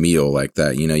eat a meal like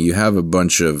that. You have a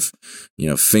bunch of,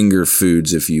 finger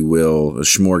foods, if you will, a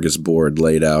smorgasbord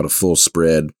laid out, a full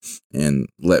spread, and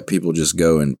let people just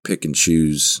go and pick and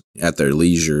choose at their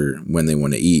leisure when they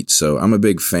want to eat. So I'm a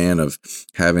big fan of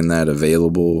having that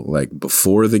available like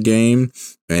before the game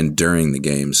and during the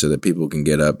game so that people can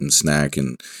get up and snack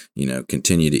and,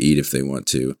 continue to eat if they want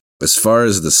to. As far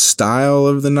as the style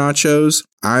of the nachos,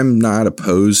 I'm not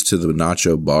opposed to the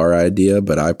nacho bar idea,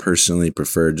 but I personally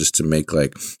prefer just to make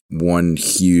like one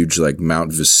huge like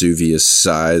Mount Vesuvius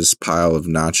size pile of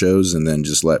nachos and then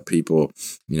just let people,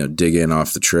 dig in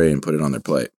off the tray and put it on their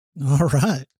plate. All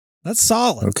right. That's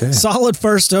solid. Okay. Solid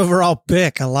first overall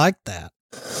pick. I like that.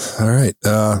 All right.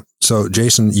 So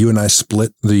Jason, you and I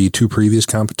split the two previous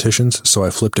competitions. So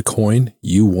I flipped a coin.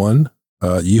 You won.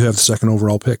 You have the second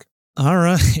overall pick. All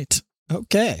right.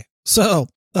 Okay. So,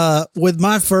 with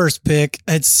my first pick,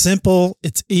 it's simple,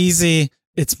 it's easy,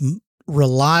 it's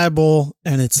reliable,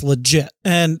 and it's legit.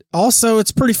 And also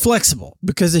it's pretty flexible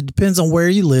because it depends on where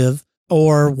you live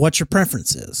or what your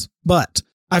preference is. But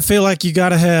I feel like you got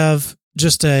to have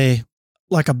just a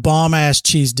bomb ass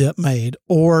cheese dip made,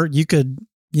 or you could,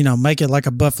 make it like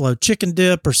a buffalo chicken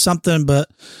dip or something. But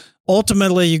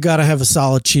ultimately, you got to have a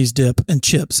solid cheese dip and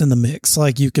chips in the mix.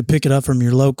 Like you could pick it up from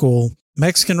your local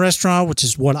Mexican restaurant, which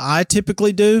is what I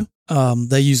typically do.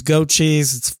 They use goat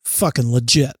cheese. It's fucking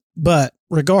legit. But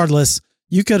regardless,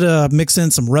 you could mix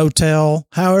in some Rotel,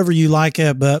 however you like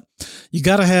it. But you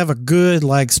got to have a good,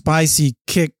 like, spicy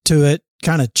kick to it,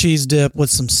 kind of cheese dip with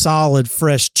some solid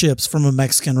fresh chips from a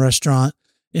Mexican restaurant,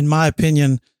 in my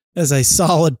opinion, as a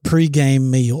solid pregame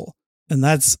meal. And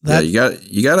that's that. Yeah,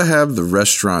 you got to have the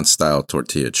restaurant style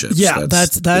tortilla chips. Yeah,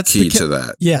 that's the key to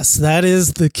that. Yes, that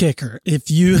is the kicker.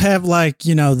 If you have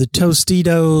the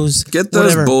Tostitos, get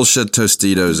those bullshit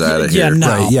Tostitos out of here. Yeah, no.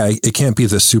 Right, yeah, it can't be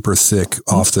the super thick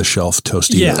off the shelf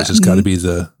Tostitos. Yeah. It's got to be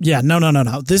the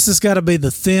No. This has got to be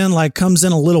the thin, like comes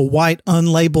in a little white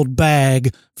unlabeled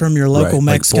bag from your local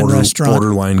Mexican restaurant.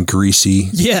 Borderline greasy.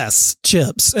 Yes,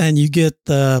 chips. And you get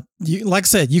like I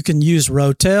said, you can use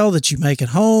Rotel that you make at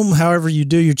home. However you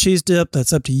do your cheese dip,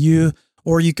 that's up to you.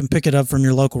 Or you can pick it up from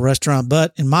your local restaurant.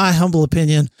 But in my humble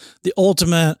opinion, the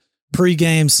ultimate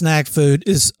pregame snack food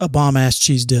is a bomb-ass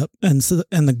cheese dip and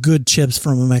the good chips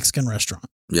from a Mexican restaurant.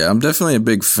 Yeah, I'm definitely a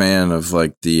big fan of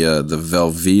like the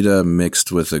Velveeta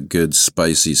mixed with a good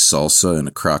spicy salsa in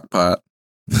a crock pot.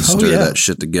 Stir that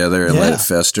shit together and let it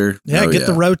fester. Yeah, get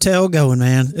the Rotel going,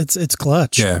 man. It's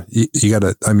clutch. Yeah, you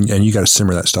gotta. And you gotta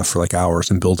simmer that stuff for like hours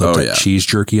and build up that cheese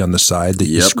jerky on the side that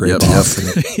you scrape off.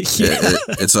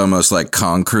 It's almost like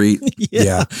concrete.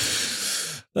 Yeah.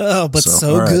 Oh, but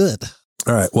so right. good.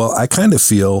 All right. Well, I kind of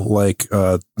feel like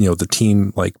the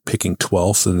team like picking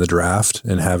 12th in the draft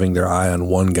and having their eye on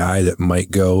one guy that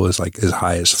might go as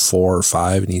high as 4 or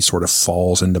 5, and he sort of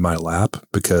falls into my lap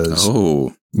because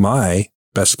my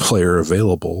best player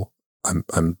available.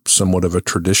 I'm somewhat of a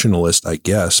traditionalist, I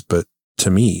guess, but to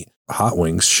me, hot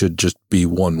wings should just be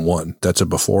 1-1. That's a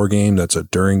before game. That's a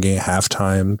during game,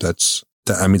 halftime. That's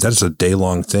a day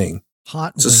long thing.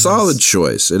 It's a solid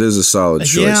choice. It is a solid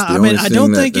choice. Yeah, I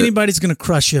don't think anybody's going to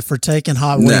crush you for taking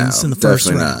hot wings in the first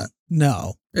round. Not.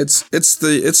 No. It's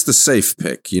the safe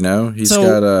pick, He's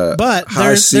got a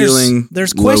high ceiling,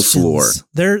 there's low floor.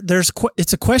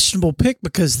 It's a questionable pick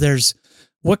because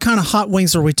what kind of hot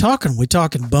wings are we talking? We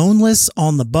talking boneless,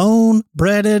 on the bone,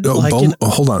 breaded?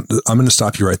 Hold on. I'm going to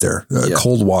stop you right there.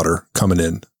 Cold water coming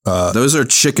in. Those are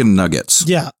chicken nuggets.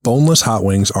 Yeah. Boneless hot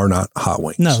wings are not hot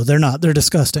wings. No, they're not. They're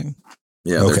disgusting.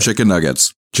 Yeah, they're chicken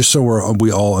nuggets. Just so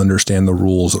we all understand the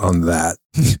rules on that.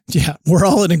 Yeah, we're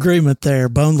all in agreement there.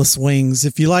 Boneless wings.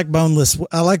 If you like boneless,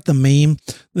 I like the meme.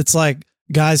 It's like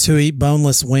guys who eat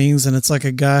boneless wings, and it's like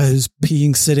a guy who's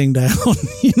peeing sitting down.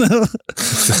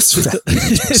 That's right.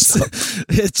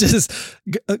 It's just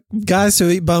guys who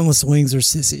eat boneless wings are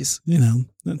sissies.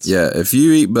 If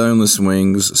you eat boneless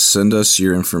wings, send us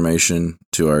your information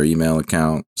to our email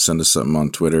account. Send us something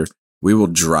on Twitter. We will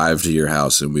drive to your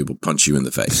house and we will punch you in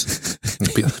the face.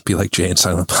 Be like Jay and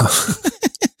Silent Bob.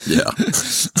 Yeah.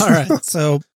 All right.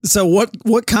 So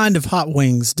what kind of hot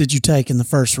wings did you take in the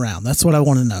first round? That's what I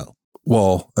want to know.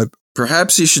 Well,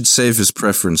 Perhaps he should save his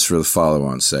preference for the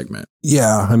follow-on segment.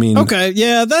 yeah, I mean, Okay.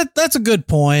 Yeah, that's a good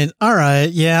point. All right.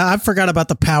 Yeah, I forgot about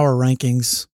the power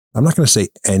rankings. I'm not going to say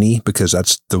any because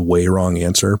that's the way wrong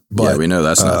answer. But Yeah, we know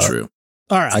that's not true.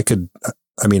 All right. I could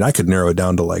narrow it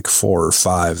down to like 4 or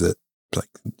 5 that like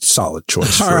solid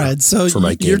choice. All right. So for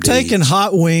my game you're day taking eats.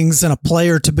 hot wings and a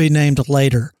player to be named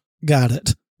later. Got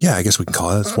it. Yeah, I guess we can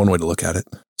call it. That's one way to look at it.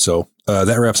 So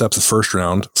that wraps up the first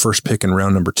round. First pick in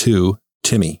round number 2,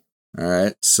 Timmy. All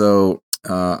right. So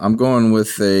I'm going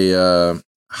with a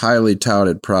highly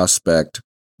touted prospect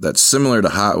that's similar to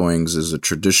hot wings, is a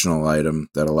traditional item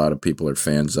that a lot of people are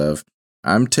fans of.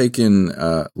 I'm taking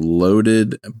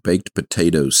loaded baked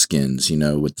potato skins,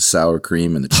 with the sour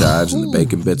cream and the chives and the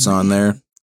bacon bits on there.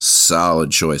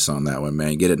 Solid choice on that one,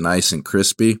 man. Get it nice and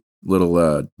crispy.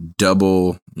 Little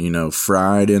double,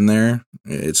 fried in there.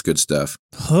 It's good stuff.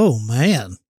 Oh,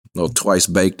 man. Little twice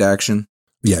baked action.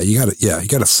 Yeah, you got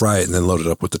to fry it and then load it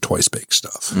up with the twice baked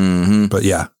stuff. Mm-hmm. But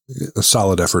yeah, a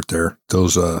solid effort there.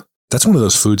 Those that's one of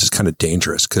those foods that's kind of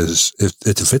dangerous because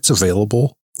if it's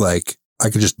available, like I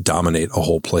could just dominate a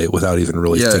whole plate without even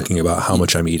really thinking about how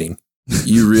much I'm eating.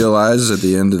 You realize at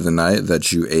the end of the night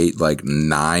that you ate like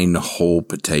 9 whole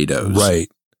potatoes. Right.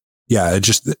 Yeah,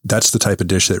 that's the type of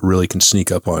dish that really can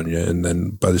sneak up on you. And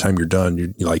then by the time you're done,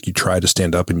 you try to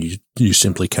stand up and you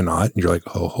simply cannot. And you're like,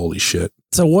 oh, holy shit.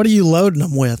 So what are you loading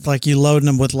them with? Like you loading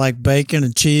them with like bacon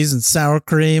and cheese and sour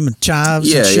cream and chives?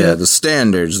 Yeah, and shit? yeah. The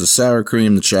standards, the sour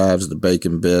cream, the chives, the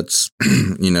bacon bits,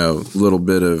 little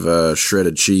bit of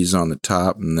shredded cheese on the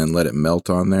top and then let it melt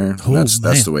on there. Oh, That's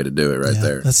man. the way to do it right Yeah,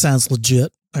 there. That sounds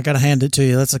legit. I got to hand it to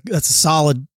you. That's a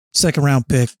solid second round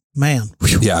pick, man.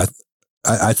 Whew. Yeah.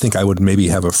 I think I would maybe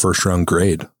have a first round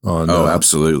grade on. Oh,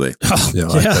 absolutely. Yeah.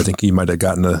 I think he might have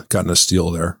gotten a steal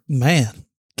there. Man,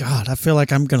 God, I feel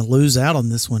like I'm going to lose out on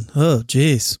this one. Oh,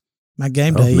 geez. My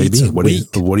game Oh, day maybe. eats a What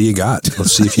week. do you got?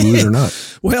 Let's see if you lose or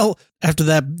not. Well, after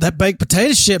that baked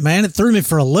potato shit, man, it threw me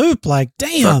for a loop. Like,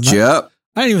 damn. Fucked you up.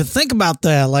 I didn't even think about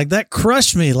that. Like, that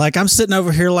crushed me. Like, I'm sitting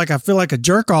over here like I feel like a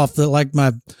jerk off that like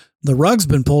the rug's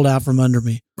been pulled out from under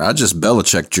me. I just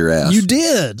Belichicked your ass. You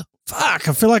did. Fuck.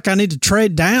 I feel like I need to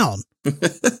trade down.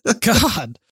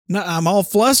 God. No, I'm all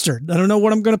flustered. I don't know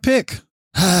what I'm going to pick.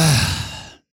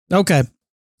 Okay.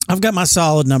 I've got my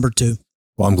solid number 2.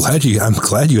 Well, I'm glad you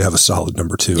have a solid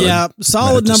number 2. Yeah,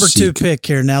 solid I had to number 2 seek. pick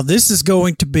here. Now, this is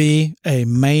going to be a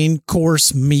main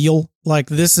course meal. Like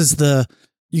this is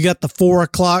you got the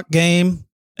 4:00 game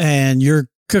and you're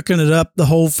cooking it up the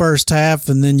whole first half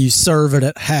and then you serve it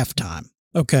at halftime.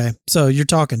 Okay. So you're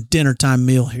talking dinner time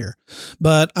meal here,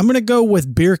 but I'm going to go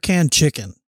with beer can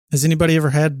chicken. Has anybody ever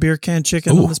had beer can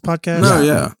chicken on this podcast? No,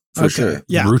 yeah, for sure.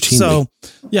 Yeah. Routinely. So,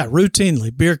 yeah,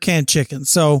 routinely beer can chicken.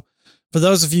 So, for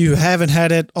those of you who haven't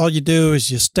had it, all you do is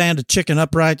you stand a chicken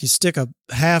upright, you stick a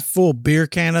half full beer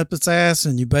can up its ass,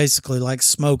 and you basically like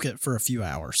smoke it for a few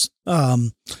hours.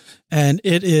 And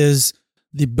it is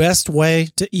the best way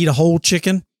to eat a whole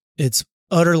chicken. It's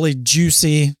utterly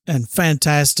juicy and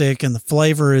fantastic, and the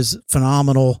flavor is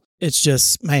phenomenal. It's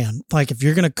just, man, like if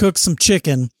you're going to cook some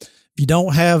chicken, if you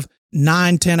don't have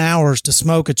 9-10 hours to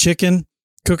smoke a chicken,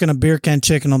 cooking a beer can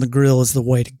chicken on the grill is the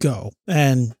way to go.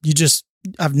 And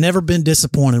I've never been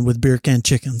disappointed with beer can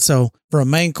chicken. So for a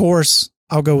main course,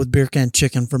 I'll go with beer can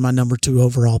chicken for my number 2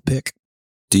 overall pick.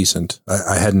 Decent.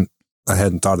 I hadn't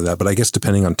thought of that, but I guess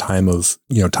depending on time of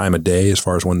day, as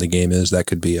far as when the game is, that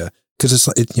could be because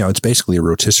it's basically a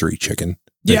rotisserie chicken.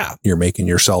 that Yeah. You're making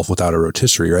yourself without a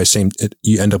rotisserie, right?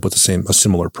 You end up with a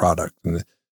similar product, and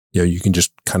you can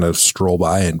just kind of stroll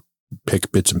by and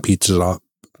pick bits and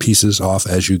pieces off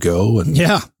as you go. And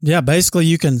Yeah. Basically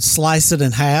you can slice it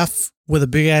in half with a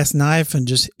big ass knife and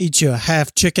just eat you a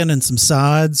half chicken and some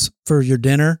sides for your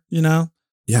dinner,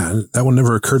 yeah, that one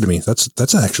never occurred to me. That's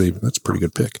a pretty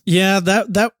good pick. Yeah,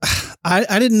 that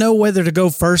I didn't know whether to go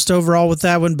first overall with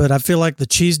that one, but I feel like the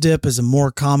cheese dip is a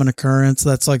more common occurrence.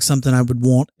 That's like something I would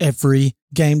want every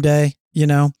game day,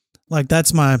 like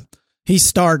he's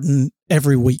starting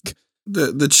every week.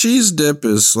 The cheese dip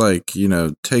is like,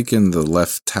 taking the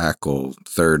left tackle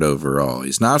 3rd overall.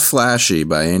 He's not flashy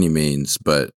by any means,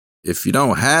 but if you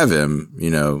don't have him,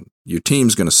 your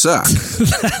team's going to suck.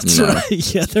 That's right.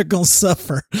 Yeah, they're going to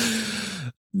suffer.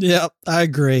 Yeah, I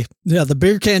agree. Yeah, the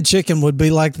beer can chicken would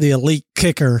be like the elite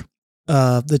kicker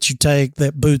that you take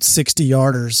that boots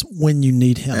 60-yarders when you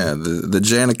need him. Yeah, the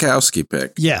Janikowski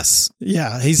pick. Yes.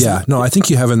 Yeah. I think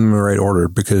you have them in the right order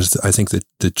because I think that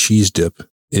the cheese dip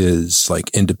is like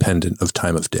independent of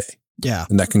time of day. Yeah,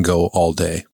 And that can go all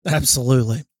day.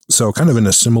 absolutely. So kind of in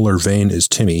a similar vein as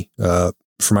Timmy,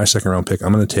 for my second round pick,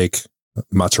 I'm going to take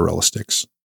mozzarella sticks.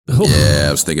 Yeah,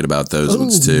 I was thinking about those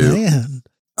ones too. Man.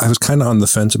 I was kind of on the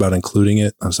fence about including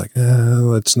it. I was like,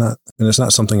 it's not, and it's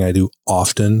not something I do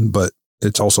often, but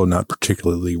it's also not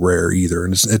particularly rare either.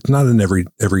 And it's not an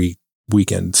every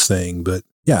weekend thing, but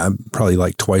yeah, I'm probably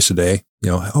like twice a day,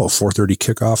 4:30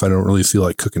 kickoff. I don't really feel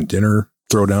like cooking dinner,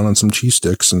 throw down on some cheese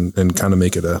sticks and kind of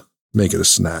make it a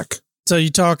snack. So you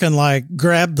talking like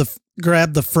grab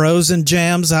the frozen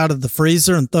jams out of the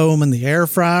freezer and throw them in the air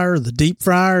fryer or the deep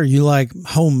fryer? Or you like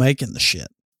home making the shit?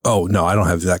 Oh no, I don't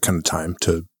have that kind of time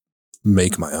to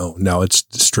make my own. Now it's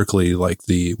strictly like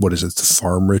the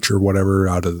Farm Rich or whatever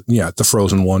the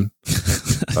frozen one.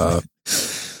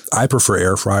 I prefer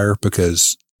air fryer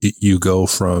because you go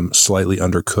from slightly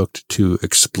undercooked to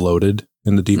exploded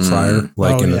in the deep fryer,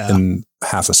 in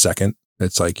half a second.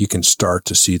 It's like you can start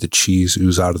to see the cheese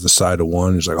ooze out of the side of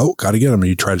one. It's like, oh, got to get them. And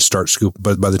you try to start scoop,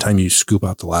 but by the time you scoop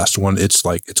out the last one, it's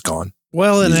like it's gone.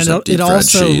 Well, and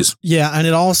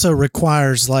it also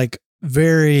requires like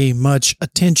very much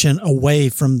attention away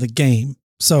from the game.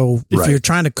 So if you're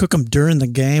trying to cook them during the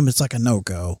game, it's like a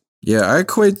no-go. Yeah, I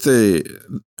equate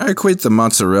the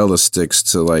mozzarella sticks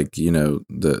to like,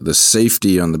 the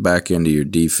safety on the back end of your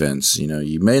defense.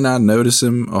 You may not notice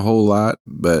him a whole lot,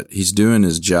 but he's doing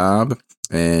his job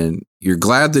and you're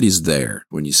glad that he's there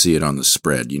when you see it on the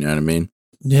spread. You know what I mean?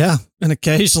 Yeah. And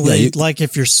occasionally, like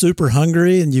if you're super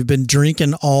hungry and you've been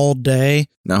drinking all day.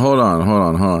 Now, hold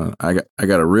on. I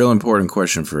got a real important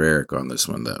question for Eric on this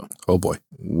one, though. Oh, boy.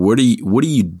 What are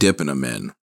you dipping them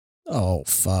in? Oh,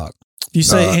 fuck. If you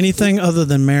say anything other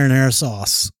than marinara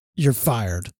sauce, you're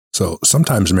fired. So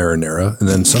sometimes marinara and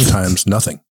then sometimes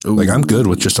nothing. Ooh. Like I'm good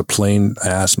with just a plain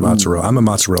ass mozzarella. I'm a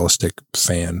mozzarella stick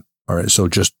fan. All right. So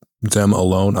just them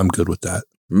alone, I'm good with that.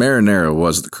 Marinara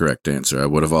was the correct answer. I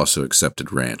would have also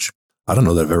accepted ranch. I don't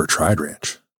know that I've ever tried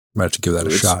ranch. Might have to give that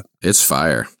a shot. It's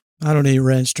fire. I don't eat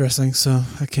ranch dressing, so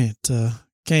I can't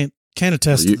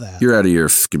attest to that. You're out of your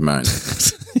fucking mind.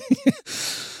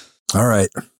 All right.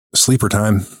 Sleeper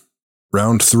time.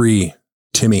 Round 3.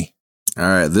 Timmy. All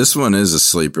right. This one is a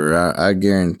sleeper. I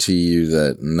guarantee you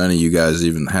that none of you guys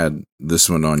even had this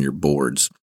one on your boards.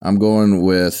 I'm going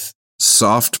with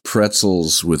soft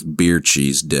pretzels with beer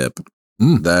cheese dip.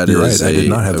 That is right. I did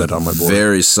not have that on my board.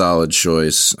 Very solid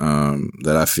choice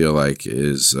that I feel like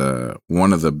is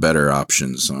one of the better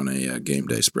options on a game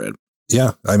day spread.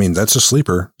 Yeah, I mean, that's a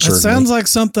sleeper. It sounds like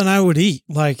something I would eat.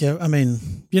 Like, I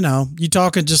mean, you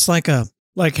talking just like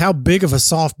how big of a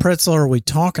soft pretzel are we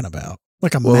talking about?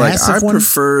 Like a massive one?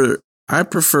 I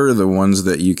prefer the ones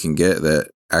that you can get that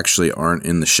actually aren't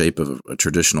in the shape of a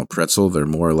traditional pretzel. They're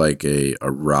more like a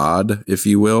rod, if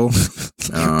you will.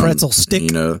 Pretzel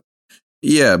stick.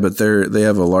 Yeah, but they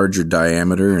have a larger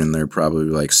diameter and they're probably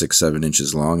like 6-7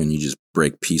 inches long, and you just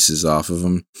break pieces off of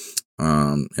them,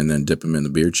 and then dip them in the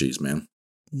beer cheese, man.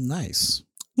 Nice.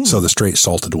 So the straight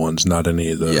salted ones, not any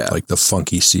of the like the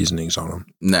funky seasonings on them.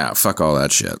 Nah, fuck all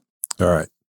that shit. All right.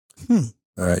 All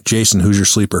right, Jason, who's your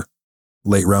sleeper?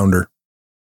 Late rounder.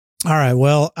 All right.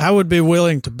 Well, I would be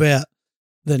willing to bet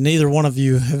that neither one of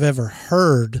you have ever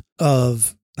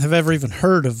even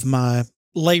heard of my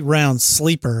late round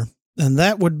sleeper. And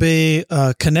that would be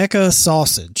Conecuh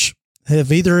sausage. Have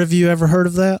either of you ever heard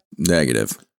of that?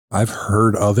 Negative. I've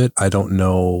heard of it. I don't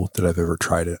know that I've ever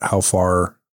tried it. How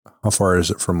far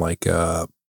is it from like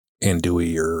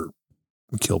andouille or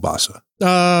kielbasa?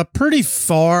 Pretty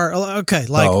far. Okay.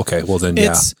 Okay. Well then,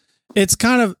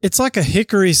 it's like a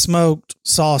hickory smoked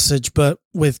sausage, but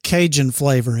with Cajun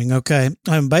flavoring. Okay.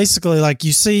 And basically like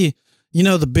you see,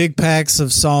 the big packs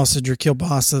of sausage or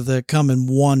kielbasa that come in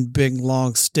one big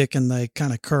long stick and they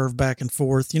kind of curve back and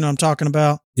forth. You know what I'm talking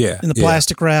about? Yeah. In the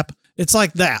plastic wrap. It's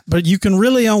like that, but you can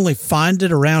really only find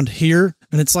it around here.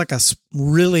 And it's like a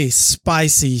really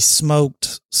spicy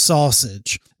smoked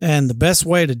sausage. And the best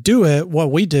way to do it,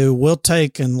 what we do, we'll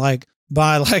take and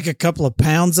buy a couple of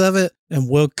pounds of it and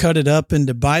we'll cut it up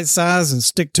into bite size and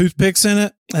stick toothpicks in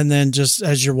it. And then just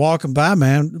as you're walking by,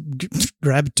 man,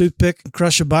 grab a toothpick and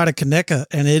crush a bite of Conecuh.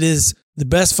 And it is the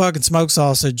best fucking smoked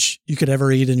sausage you could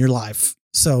ever eat in your life.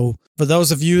 So for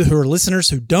those of you who are listeners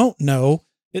who don't know,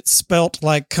 it's spelt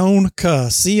like Conecuh,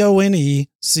 Conecuh,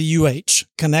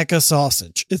 Conecuh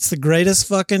sausage. It's the greatest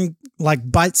fucking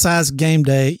bite-sized game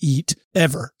day eat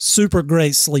ever. Super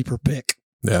great sleeper pick.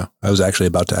 Yeah, I was actually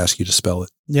about to ask you to spell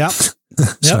it. Yep. So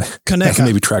Conecuh. I can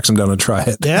maybe track some down and try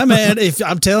it. Yeah, man. If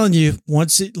I'm telling you,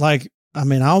 once it I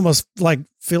almost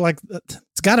feel like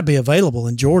it's got to be available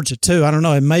in Georgia too. I don't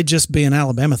know. It may just be an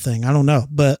Alabama thing. I don't know.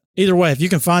 But either way, if you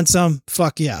can find some,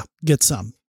 fuck yeah, get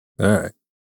some. All right.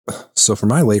 So for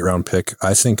my late round pick,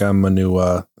 I think I'm a new,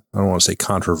 I don't want to say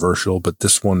controversial, but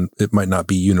this one, it might not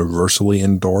be universally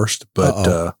endorsed,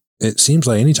 but it seems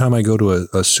like anytime I go to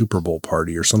a Super Bowl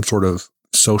party or some sort of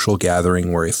social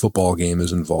gathering where a football game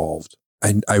is involved,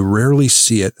 I rarely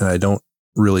see it and I don't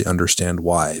really understand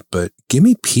why, but give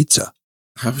me pizza.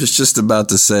 I was just about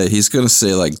to say, he's going to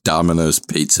say like Domino's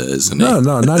Pizza, isn't he? No,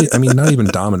 not even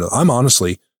Domino. I'm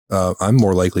honestly, I'm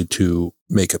more likely to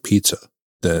make a pizza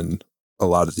than a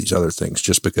lot of these other things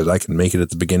just because I can make it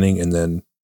at the beginning and then,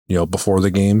 before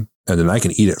the game, and then I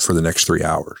can eat it for the next 3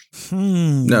 hours.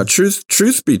 Now,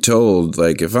 truth be told,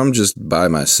 like if I'm just by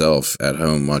myself at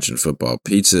home watching football,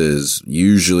 pizza is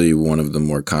usually one of the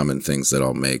more common things that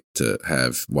I'll make to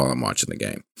have while I'm watching the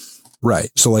game. Right.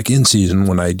 So like in season,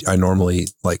 when I normally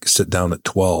like sit down at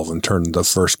 12 and turn the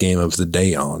first game of the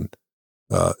day on,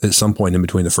 at some point in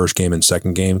between the first game and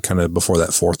second game, kind of before that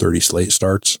 4:30 slate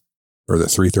starts or the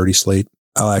 3:30 slate,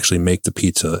 I'll actually make the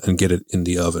pizza and get it in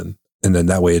the oven. And then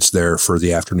that way it's there for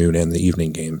the afternoon and the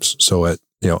evening games. So at,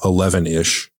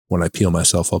 11-ish, when I peel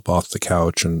myself up off the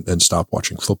couch and stop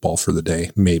watching football for the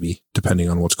day, maybe, depending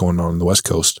on what's going on the West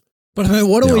Coast. But I mean,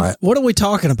 what are we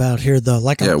talking about here though?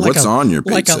 What's on your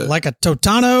pizza? Like a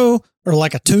Totano or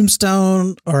like a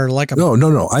Tombstone or like a...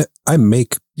 No. I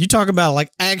make... You talk about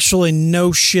like actually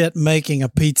no shit making a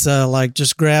pizza, like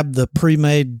just grab the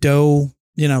pre-made dough,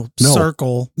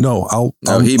 circle. No,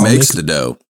 he makes the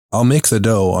dough. I'll make the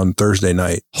dough on Thursday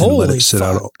night and let it sit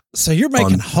out. So you're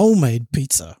making homemade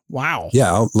pizza. Wow.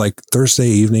 Yeah. Like Thursday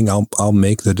evening, I'll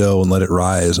make the dough and let it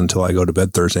rise until I go to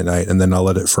bed Thursday night. And then I'll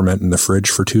let it ferment in the fridge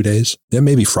for 2 days. Yeah.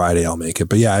 Maybe Friday I'll make it.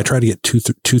 But yeah, I try to get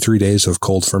 3 days of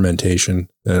cold fermentation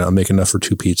and I'll make enough for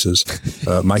 2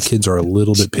 pizzas. My kids are a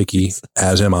little bit picky,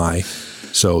 as am I.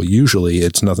 So usually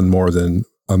it's nothing more than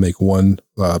I'll make one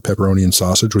pepperoni and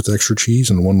sausage with extra cheese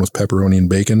and one with pepperoni and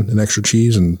bacon and extra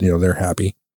cheese. And, they're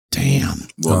happy. Damn.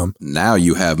 Well, now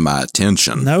you have my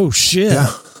attention. No shit.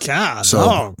 Yeah. God,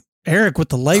 dog. Eric with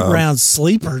the late round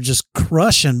sleeper just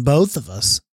crushing both of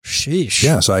us. Sheesh.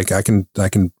 Yeah. So I can,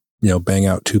 bang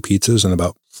out 2 pizzas in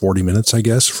about 40 minutes, I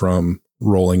guess, from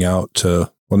rolling out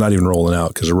to, well, not even rolling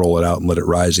out because I roll it out and let it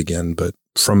rise again. But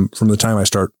from the time I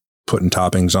start putting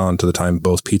toppings on to the time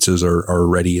both pizzas are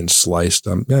ready and sliced,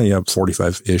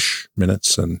 45-ish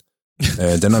minutes. And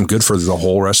then I'm good for the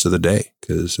whole rest of the day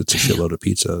because it's a shitload of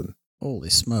pizza.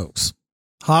 Holy smokes.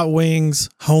 Hot wings,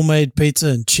 homemade pizza,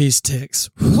 and cheese sticks.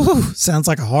 Whew, sounds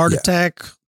like a heart attack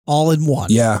all in one.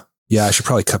 Yeah. Yeah. I should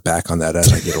probably cut back on that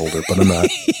as I get older, but I'm not.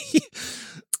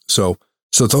 So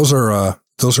those are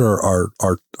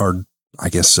our I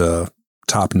guess,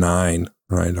 top 9,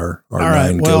 right? Our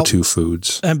 9 go-to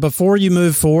foods. And before you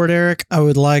move forward, Eric, I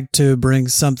would like to bring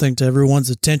something to everyone's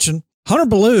attention. Hunter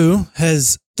Ballou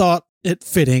has thought it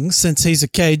fitting since he's a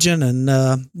Cajun and,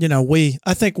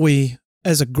 I think we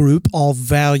as a group all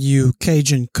value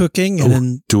Cajun cooking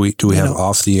and do we have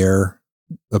off the air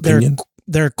opinion?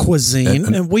 Their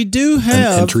cuisine. And we do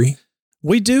have entry.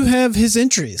 We do have his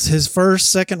entries, his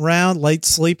first, second round, late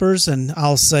sleepers, and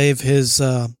I'll save his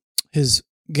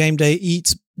game day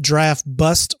eats draft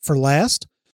bust for last.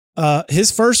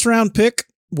 His first round pick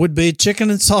would be chicken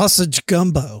and sausage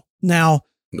gumbo. Now,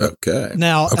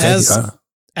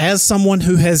 as someone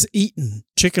who has eaten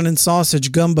chicken and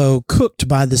sausage gumbo cooked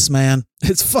by this man,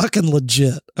 it's fucking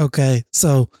legit. Okay.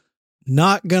 So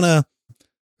not gonna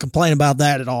complain about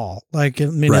that at all. Like, I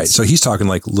mean, right. So he's talking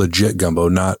like legit gumbo,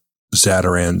 not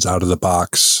Zatarain's out of the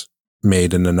box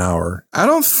made in an hour. I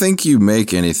don't think you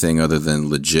make anything other than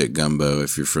legit gumbo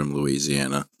if you're from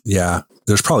Louisiana. Yeah.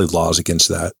 There's probably laws against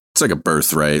that. It's like a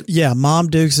birthright. Yeah. Mom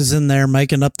Dukes is in there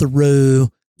making up the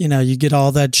roux. You get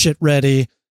all that shit ready.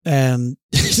 And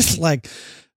it's like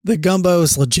the gumbo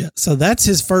is legit. So that's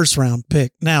his first round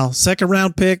pick. Now, second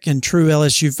round pick in true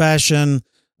LSU fashion,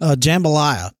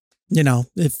 jambalaya.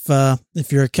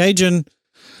 If you're a Cajun,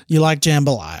 you like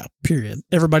jambalaya, period.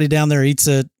 Everybody down there eats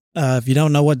it. If you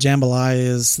don't know what jambalaya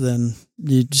is, then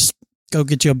you just go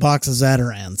get you a box of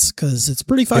Zatarain's because it's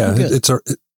pretty fucking good.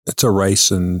 It's a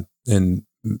rice and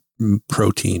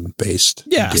protein based.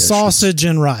 Yeah. Dish. Sausage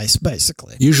and rice,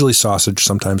 basically. Usually sausage,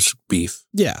 sometimes beef.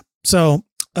 Yeah. So,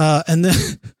 and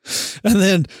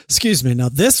then, excuse me. Now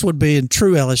this would be in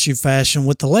true LSU fashion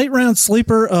with the late round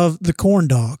sleeper of the corn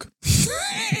dog.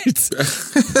 That's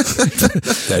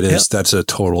a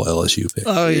total LSU pick.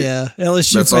 Oh yeah.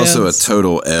 LSU. That's fans. Also a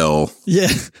total L. Yeah.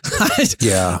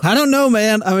 Yeah. I don't know,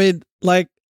 man. I mean, like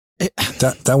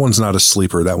that one's not a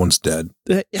sleeper. That one's dead.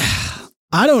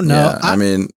 I don't know.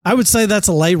 Yeah, I would say that's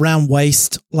a late round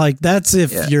waste. Like that's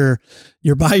if you're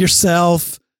by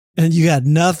yourself and you got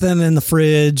nothing in the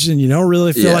fridge and you don't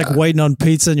really feel like waiting on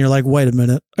pizza and you're like, wait a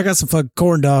minute, I got some fucking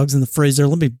corn dogs in the freezer.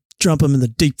 Let me dump them in the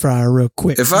deep fryer real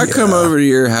quick. If I come over to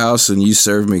your house and you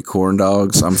serve me corn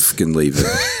dogs, I'm fucking leaving.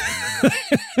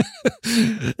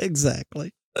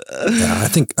 Exactly. Yeah,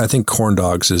 I think corn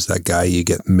dogs is that guy you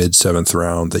get mid 7th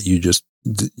round that you just,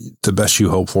 the best you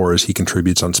hope for is he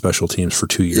contributes on special teams for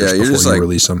 2 years before you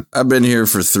release him. I've been here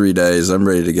for 3 days. I'm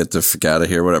ready to get the fuck out of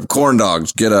here. Whatever. Corn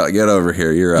dogs, get over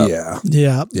here. You're up.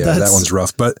 Yeah. That one's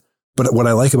rough. But what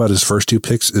I like about his first 2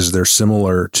 picks is they're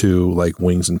similar to like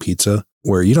wings and pizza,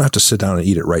 where you don't have to sit down and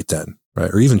eat it right then,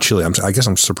 right? Or even chili. I guess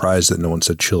I'm surprised that no one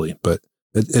said chili, but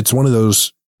it's one of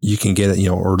those. You can get it,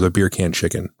 or the beer can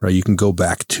chicken, right? You can go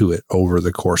back to it over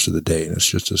the course of the day and it's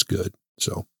just as good.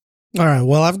 So, all right.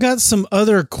 Well, I've got some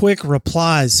other quick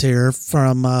replies here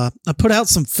from, I put out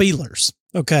some feelers,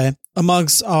 okay,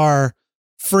 amongst our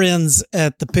friends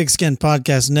at the Pigskin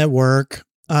Podcast Network.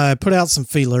 I put out some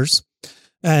feelers,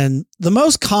 and the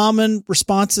most common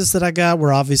responses that I got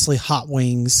were obviously hot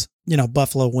wings,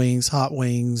 buffalo wings, hot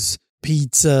wings,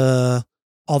 pizza,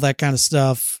 all that kind of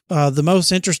stuff. The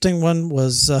most interesting one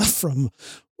was from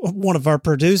one of our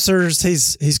producers.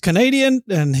 He's Canadian,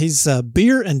 and he's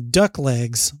beer and duck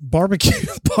legs,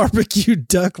 barbecue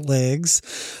duck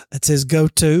legs. That's his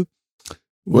go-to.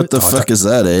 What the fuck is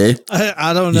that, eh?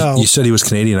 I don't know. You said he was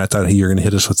Canadian. I thought you were going to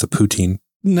hit us with the poutine.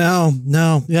 No.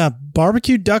 Yeah.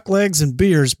 Barbecue duck legs and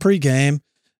beers pregame,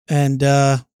 and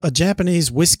a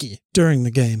Japanese whiskey during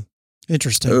the game.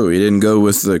 Interesting. Oh, he didn't go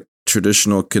with the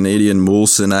traditional Canadian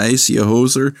Molson Ice, you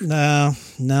hoser?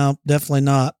 No, definitely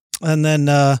not. And then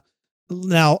now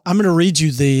I'm going to read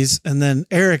you these, and then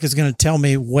Eric is going to tell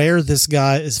me where this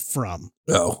guy is from.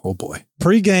 Oh boy.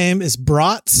 Pre-game is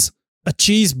brats, a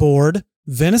cheese board,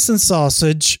 venison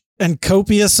sausage, and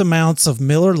copious amounts of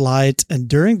Miller Lite, and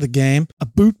during the game, a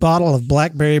boot bottle of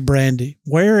blackberry brandy.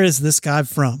 Where is this guy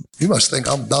from? You must think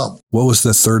I'm dumb. What was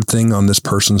the third thing on this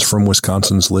person's from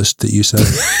Wisconsin's list that you said?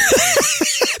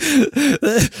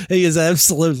 He is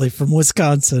absolutely from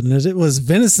Wisconsin. It was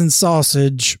venison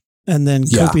sausage and then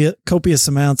copious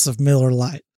amounts of Miller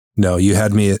Lite. No, you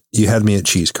had me at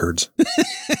cheese curds.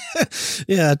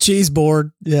 Yeah, cheese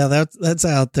board. Yeah, that's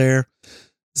out there.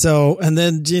 So, and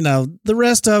then, the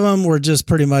rest of them were just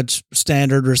pretty much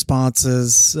standard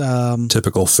responses.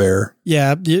 Typical fare.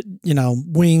 Yeah,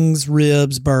 wings,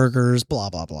 ribs, burgers, blah,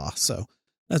 blah, blah. So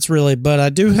that's really, but I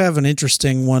do have an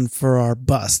interesting one for our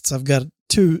busts. I've got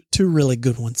two really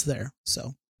good ones there.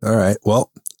 So, all right.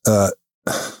 Well,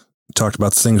 talked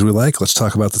about the things we like. Let's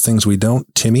talk about the things we don't.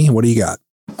 Timmy, what do you got?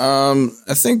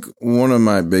 I think one of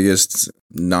my biggest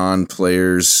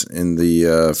non-players in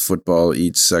the football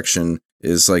eats section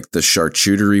is like the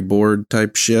charcuterie board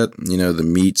type shit. The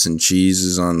meats and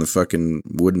cheeses on the fucking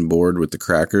wooden board with the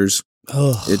crackers.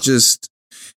 Oh,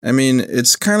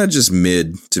 it's kind of just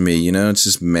mid to me, it's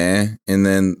just meh. And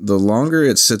then the longer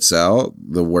it sits out,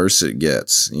 the worse it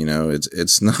gets.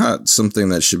 It's not something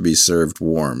that should be served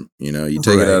warm. You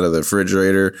take it out of the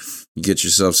refrigerator, you get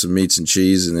yourself some meats and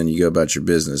cheese, and then you go about your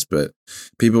business. But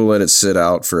people let it sit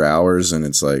out for hours, and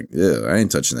it's like, yeah, I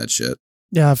ain't touching that shit.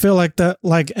 Yeah, I feel like that.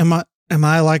 Like, am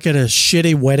I like at a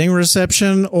shitty wedding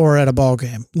reception or at a ball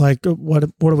game? Like, what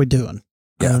are we doing?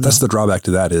 Yeah, that's the drawback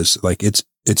to that is like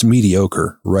it's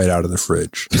mediocre right out of the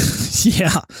fridge.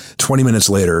 Yeah. 20 minutes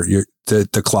later,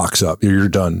 the clock's up. You're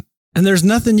done. And there's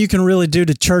nothing you can really do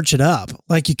to church it up.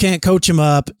 Like, you can't coach him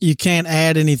up. You can't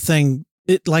add anything.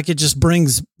 It just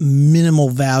brings minimal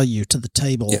value to the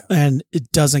table, and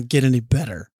it doesn't get any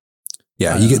better.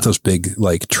 Yeah, you get those big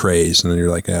like trays, and then you're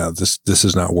like, this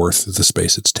is not worth the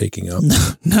space it's taking up.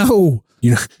 No,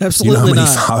 absolutely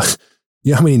not.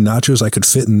 You know how many nachos I could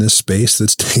fit in this space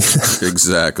that's taking?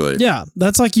 Exactly. Yeah,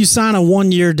 that's like you sign a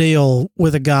 1-year deal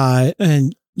with a guy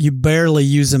and you barely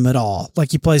use him at all.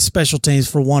 Like, you play special teams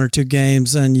for 1 or 2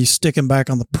 games and you stick him back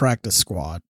on the practice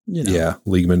squad. Yeah,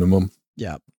 league minimum.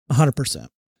 Yeah, 100%.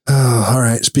 All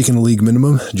right. Speaking of league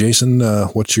minimum, Jason,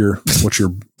 what's your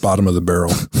bottom of the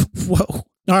barrel? Whoa. All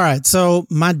right. So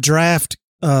my draft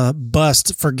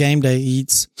bust for game day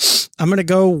eats, I'm going to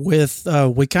go with,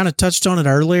 we kind of touched on it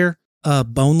earlier,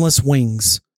 boneless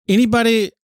wings.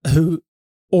 Anybody who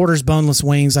orders boneless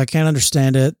wings, I can't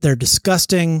understand it. They're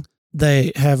disgusting.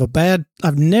 They have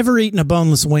I've never eaten a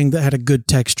boneless wing that had a good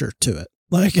texture to it.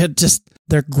 Like,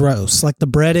 they're gross. Like, the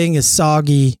breading is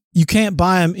soggy. You can't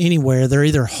buy them anywhere. They're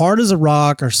either hard as a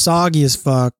rock or soggy as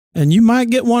fuck. And you might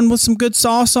get one with some good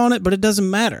sauce on it, but it doesn't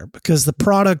matter because the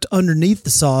product underneath the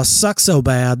sauce sucks so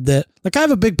bad that, like, I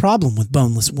have a big problem with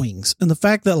boneless wings. And the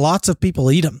fact that lots of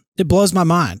people eat them, it blows my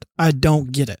mind. I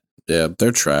don't get it. Yeah,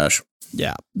 they're trash.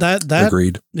 Yeah, that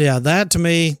Agreed. Yeah, that to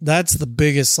me, that's the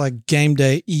biggest like game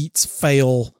day eats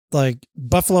fail. Like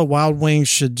Buffalo Wild Wings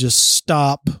should just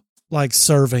stop like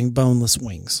serving boneless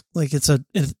wings. Like it's an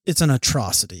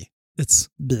atrocity. It's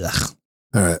blech.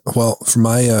 All right. Well, for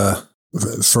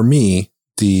me,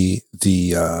 the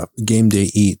game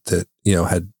day eat that,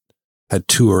 had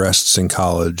 2 arrests in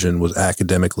college and was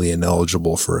academically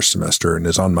ineligible for a semester and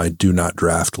is on my do not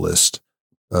draft list.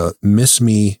 Miss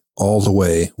me all the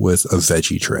way with a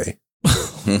veggie tray.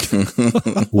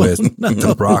 With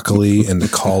the broccoli and the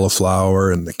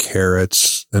cauliflower and the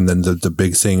carrots, and then the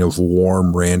big thing of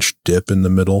warm ranch dip in the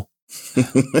middle. God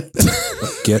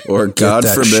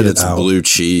forbid it's out. Blue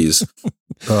cheese.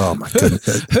 Oh my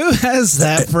goodness! Who has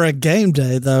that for a game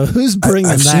day though? Who's bringing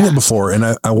that? I've seen it before, and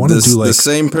I want to do like the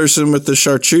same person with the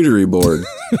charcuterie board.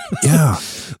 Yeah,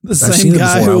 the same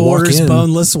guy who orders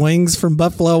boneless wings from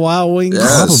Buffalo Wild Wings.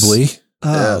 Yes. Probably.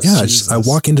 Yes. I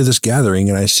walk into this gathering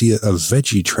and I see a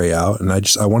veggie tray out, and I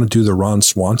want to do the Ron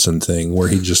Swanson thing where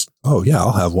he just, oh yeah,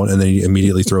 I'll have one, and then he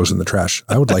immediately throws it in the trash.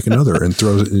 I would like another, and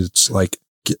throws it. It's like,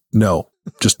 no,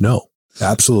 just no,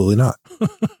 absolutely not.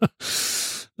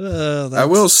 I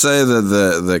will say that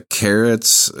the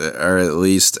carrots are at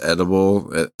least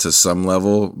edible to some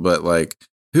level, but like,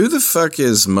 who the fuck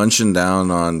is munching down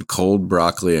on cold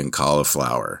broccoli and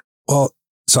cauliflower? Well,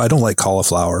 so I don't like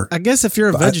cauliflower. I guess if you're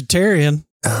a vegetarian.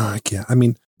 Yeah. I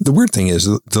mean, the weird thing is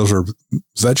those are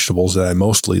vegetables that I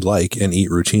mostly like and eat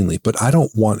routinely, but I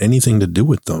don't want anything to do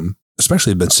with them,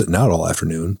 especially if I've been sitting out all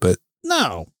afternoon. But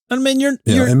no, I mean, you're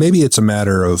and maybe it's a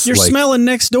matter of you're smelling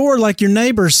next door like your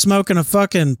neighbor's smoking a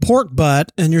fucking pork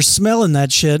butt, and you're smelling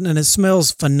that shit, and it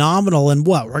smells phenomenal. And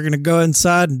what? We're going to go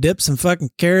inside and dip some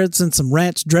fucking carrots in some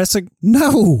ranch dressing?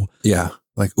 No. Yeah.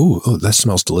 Like, oh, that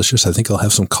smells delicious. I think I'll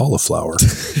have some cauliflower.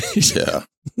 Yeah.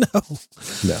 No,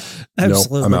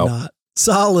 absolutely not.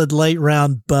 Solid late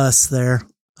round bust there.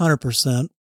 100%.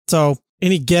 So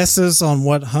any guesses on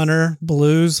what Hunter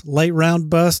Blue's late round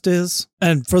bust is?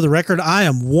 And for the record, I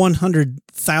am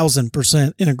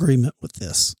 100,000% in agreement with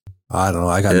this. I don't know.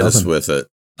 I got Hit us nothing with it.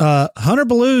 Hunter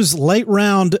Blue's late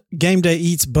round game day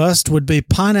eats bust would be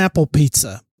pineapple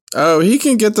pizza. Oh, he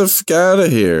can get the fuck out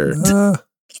of here.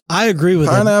 I agree with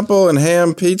pineapple and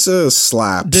ham pizza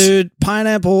slaps. Dude,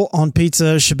 pineapple on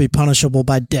pizza should be punishable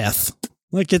by death.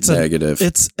 Like it's negative.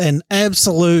 It's an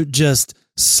absolute just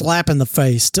slap in the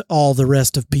face to all the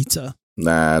rest of pizza.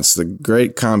 Nah, it's the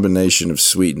great combination of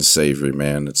sweet and savory,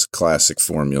 man. It's a classic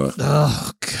formula.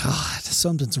 Oh God,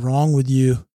 something's wrong with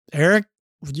you, Eric.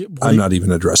 I'm not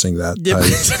even addressing that.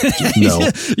 No,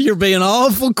 you're being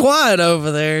awful quiet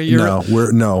over there.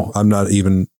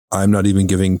 I'm not even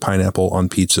giving pineapple on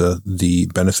pizza the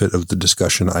benefit of the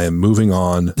discussion. I am moving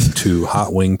on to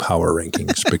hot wing power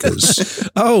rankings because.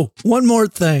 Oh, one more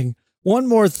thing.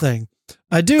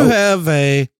 I do have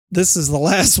this is the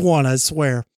last one, I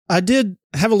swear. I did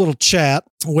have a little chat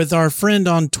with our friend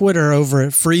on Twitter over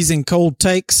at Freezing Cold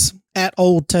Takes at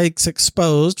Old Takes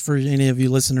Exposed. For any of you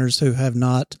listeners who have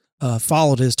not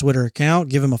followed his Twitter account,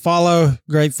 give him a follow.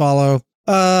 Great follow.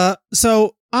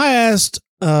 So I asked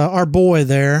our boy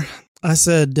there, I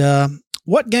said,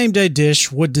 what game day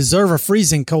dish would deserve a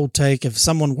freezing cold take if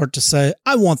someone were to say,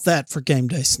 I want that for game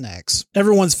day snacks?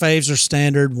 Everyone's faves are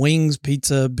standard: wings,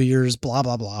 pizza, beers, blah,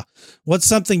 blah, blah. What's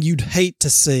something you'd hate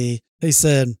to see? He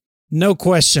said, no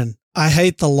question. I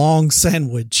hate the long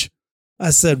sandwich. I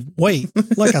said, wait,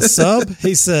 like a sub?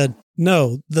 He said,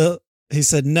 no, the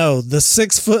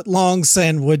 6-foot long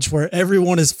sandwich where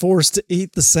everyone is forced to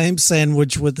eat the same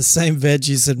sandwich with the same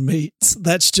veggies and meats.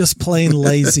 That's just plain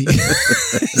lazy.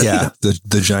 Yeah.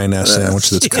 The giant ass sandwich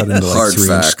that's cut into like Hard 3-inch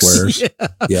facts. squares.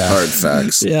 Yeah. Hard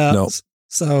facts. Yeah. No.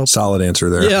 So solid answer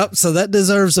there. Yep. So that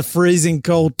deserves a freezing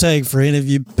cold take for any of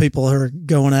you people who are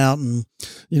going out and,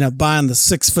 buying the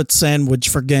 6-foot sandwich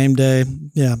for game day.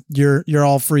 Yeah. You're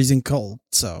all freezing cold.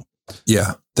 So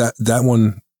yeah, that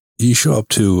one, you show up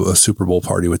to a Super Bowl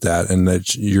party with that, and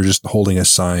that you're just holding a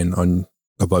sign on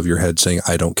above your head saying,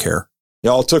 I don't care.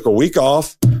 Y'all took a week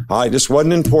off. I just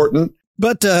wasn't important.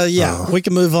 But we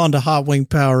can move on to hot wing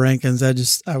power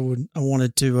rankings. I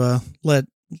wanted to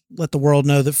let the world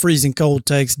know that Freezing Cold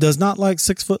Takes does not like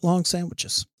 6-foot long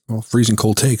sandwiches. Well, Freezing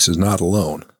Cold Takes is not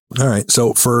alone. All right.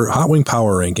 So for hot wing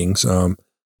power rankings,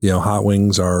 hot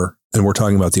wings are, and we're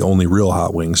talking about the only real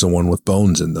hot wings, the one with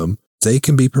bones in them. They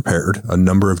can be prepared a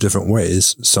number of different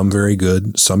ways, some very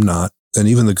good, some not. And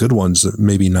even the good ones,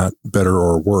 maybe not better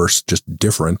or worse, just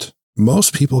different.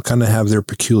 Most people kind of have their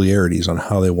peculiarities on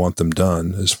how they want them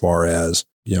done as far as,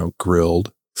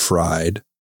 grilled, fried,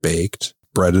 baked,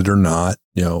 breaded or not,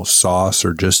 sauce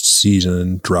or just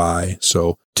seasoned dry.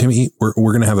 So Timmy, we're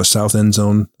going to have a South End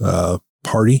Zone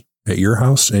party at your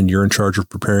house, and you're in charge of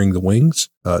preparing the wings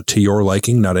to your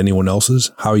liking, not anyone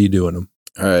else's. How are you doing them?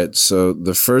 All right. So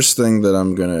the first thing that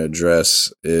I'm going to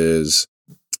address is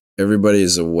everybody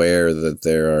is aware that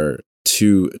there are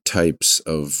 2 types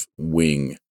of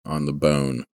wing on the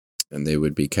bone, and they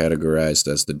would be categorized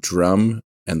as the drum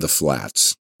and the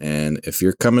flats. And if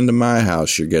you're coming to my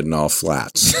house, you're getting all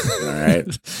flats. All right.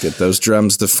 Get those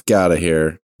drums the fuck out of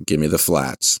here. Give me the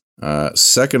flats.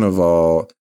 Second of all,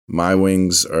 my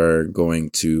wings are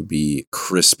going to be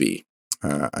crispy.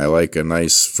 I like a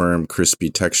nice, firm, crispy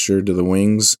texture to the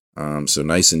wings. So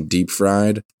nice and deep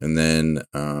fried. And then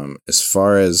as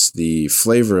far as the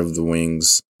flavor of the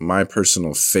wings, my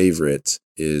personal favorite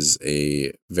is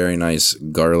a very nice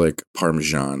garlic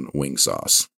Parmesan wing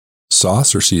sauce.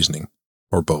 Sauce or seasoning?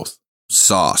 Or both?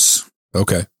 Sauce.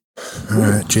 Okay. All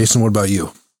right. Jason, what about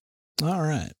you? All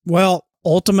right. Well,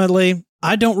 ultimately,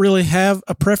 I don't really have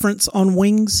a preference on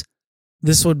wings.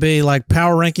 This would be like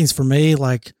power rankings for me.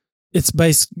 Like it's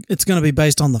going to be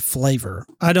based on the flavor.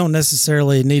 I don't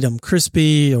necessarily need them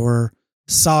crispy or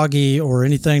soggy or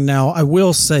anything. Now, I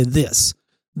will say this,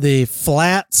 the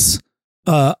flats,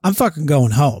 I'm fucking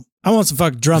going home. I want some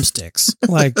fucking drumsticks.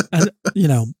 Like,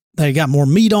 they got more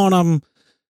meat on them.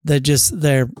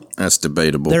 That's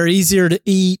debatable. They're easier to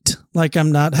eat. Like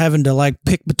I'm not having to like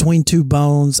pick between 2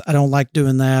 bones. I don't like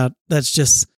doing that. That's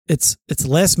just, it's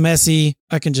less messy.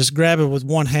 I can just grab it with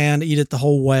one hand, eat it the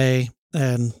whole way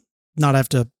and not have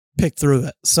to pick through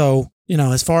it. So,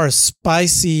 as far as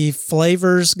spicy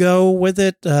flavors go with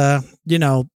it,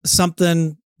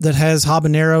 something that has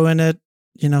habanero in it,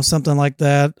 something like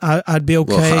that. I'd be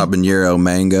okay. Well, habanero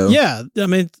mango. Yeah. I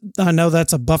mean, I know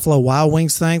that's a Buffalo Wild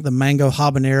Wings thing, the mango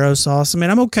habanero sauce. I mean,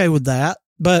 I'm okay with that,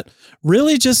 but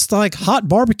really just like hot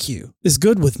barbecue is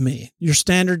good with me. Your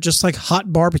standard, just like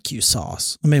hot barbecue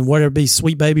sauce. I mean, whether it be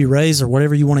Sweet Baby Ray's or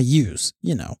whatever you want to use,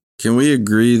 Can we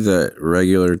agree that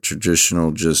regular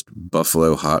traditional just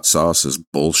Buffalo hot sauce is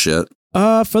bullshit?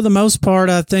 For the most part,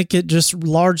 I think it just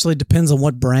largely depends on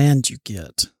what brand you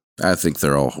get. I think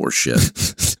they're all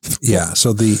horseshit. Yeah.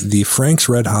 So the Frank's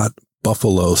Red Hot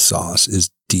Buffalo sauce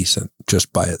is decent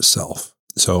just by itself.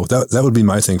 So that would be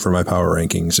my thing for my power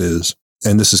rankings is,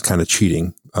 and this is kind of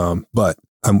cheating. But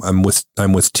I'm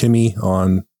with Timmy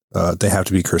on, they have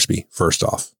to be crispy first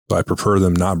off. So I prefer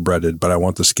them not breaded, but I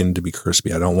want the skin to be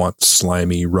crispy. I don't want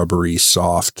slimy, rubbery,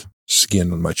 soft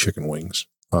skin on my chicken wings.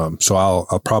 So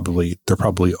they're probably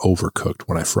overcooked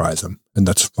when I fry them, and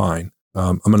that's fine.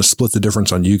 I'm going to split the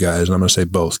difference on you guys, and I'm going to say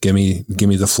both. Give me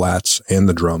the flats and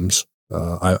the drums.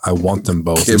 I want them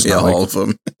both. Give me all of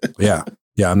them. Yeah.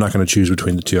 I'm not going to choose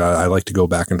between the 2. I like to go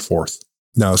back and forth.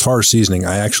 Now, as far as seasoning,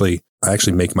 I actually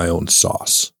make my own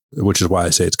sauce, which is why I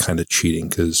say it's kind of cheating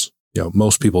because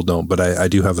most people don't. But I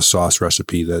do have a sauce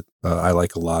recipe that I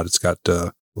like a lot. It's got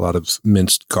a lot of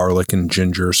minced garlic and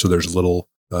ginger, so there's a little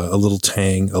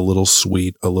tang, a little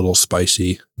sweet, a little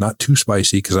spicy, not too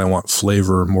spicy because I want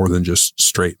flavor more than just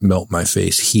straight melt my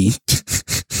face heat.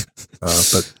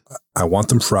 But I want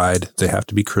them fried. They have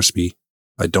to be crispy.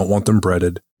 I don't want them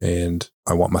breaded, and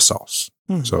I want my sauce.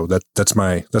 So that's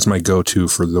my go-to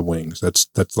for the wings.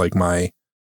 That's like my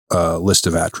list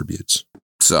of attributes.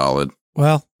 Solid.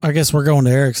 Well, I guess we're going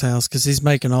to Eric's house because he's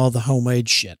making all the homemade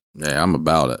shit. Yeah, I'm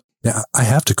about it. Yeah, I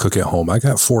have to cook at home. I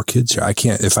got 4 kids here. I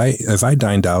can't, if I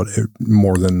dined out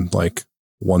more than like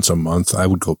once a month, I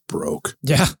would go broke.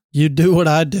 Yeah. You do what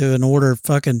I do and order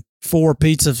fucking 4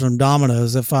 pizzas from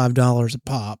Domino's at $5 a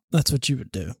pop. That's what you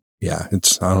would do. Yeah.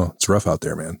 It's rough out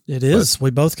there, man. It is. But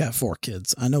we both got 4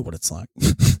 kids. I know what it's like.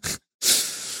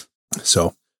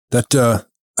 So that,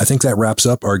 I think that wraps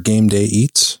up our game day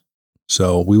eats.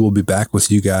 So we will be back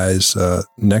with you guys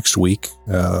next week.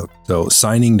 So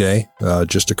signing day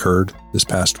just occurred this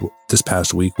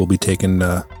past week. We'll be taking.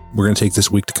 We're going to take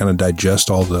this week to kind of digest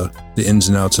all the ins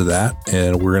and outs of that,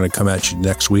 and we're going to come at you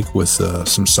next week with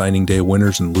some signing day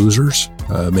winners and losers,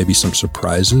 maybe some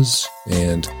surprises,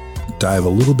 and dive a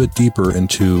little bit deeper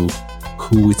into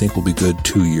who we think will be good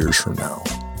 2 years from now.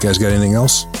 You guys got anything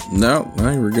else? No, I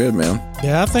think we're good, man.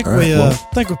 Yeah, I think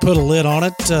think we put a lid on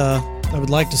it. I would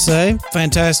like to say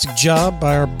fantastic job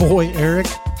by our boy Eric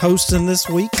hosting this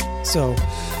week. So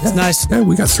it's nice. Yeah,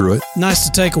 we got through it. Nice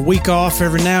to take a week off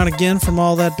every now and again from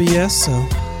all that BS. So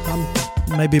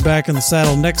I'm maybe back in the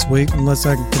saddle next week unless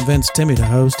I can convince Timmy to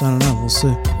host. I don't know. We'll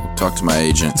see. Talk to my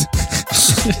agent.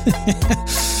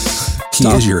 He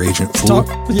is your agent, fool.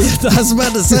 Yeah, I was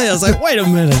about to say. I was like, wait a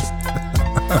minute.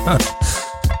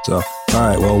 So All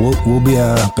right. Well, we'll be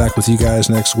back with you guys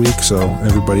next week. So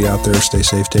everybody out there, stay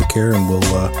safe, take care, and we'll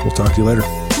talk to you later.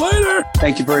 Later.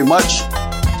 Thank you very much.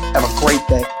 Have a great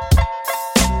day.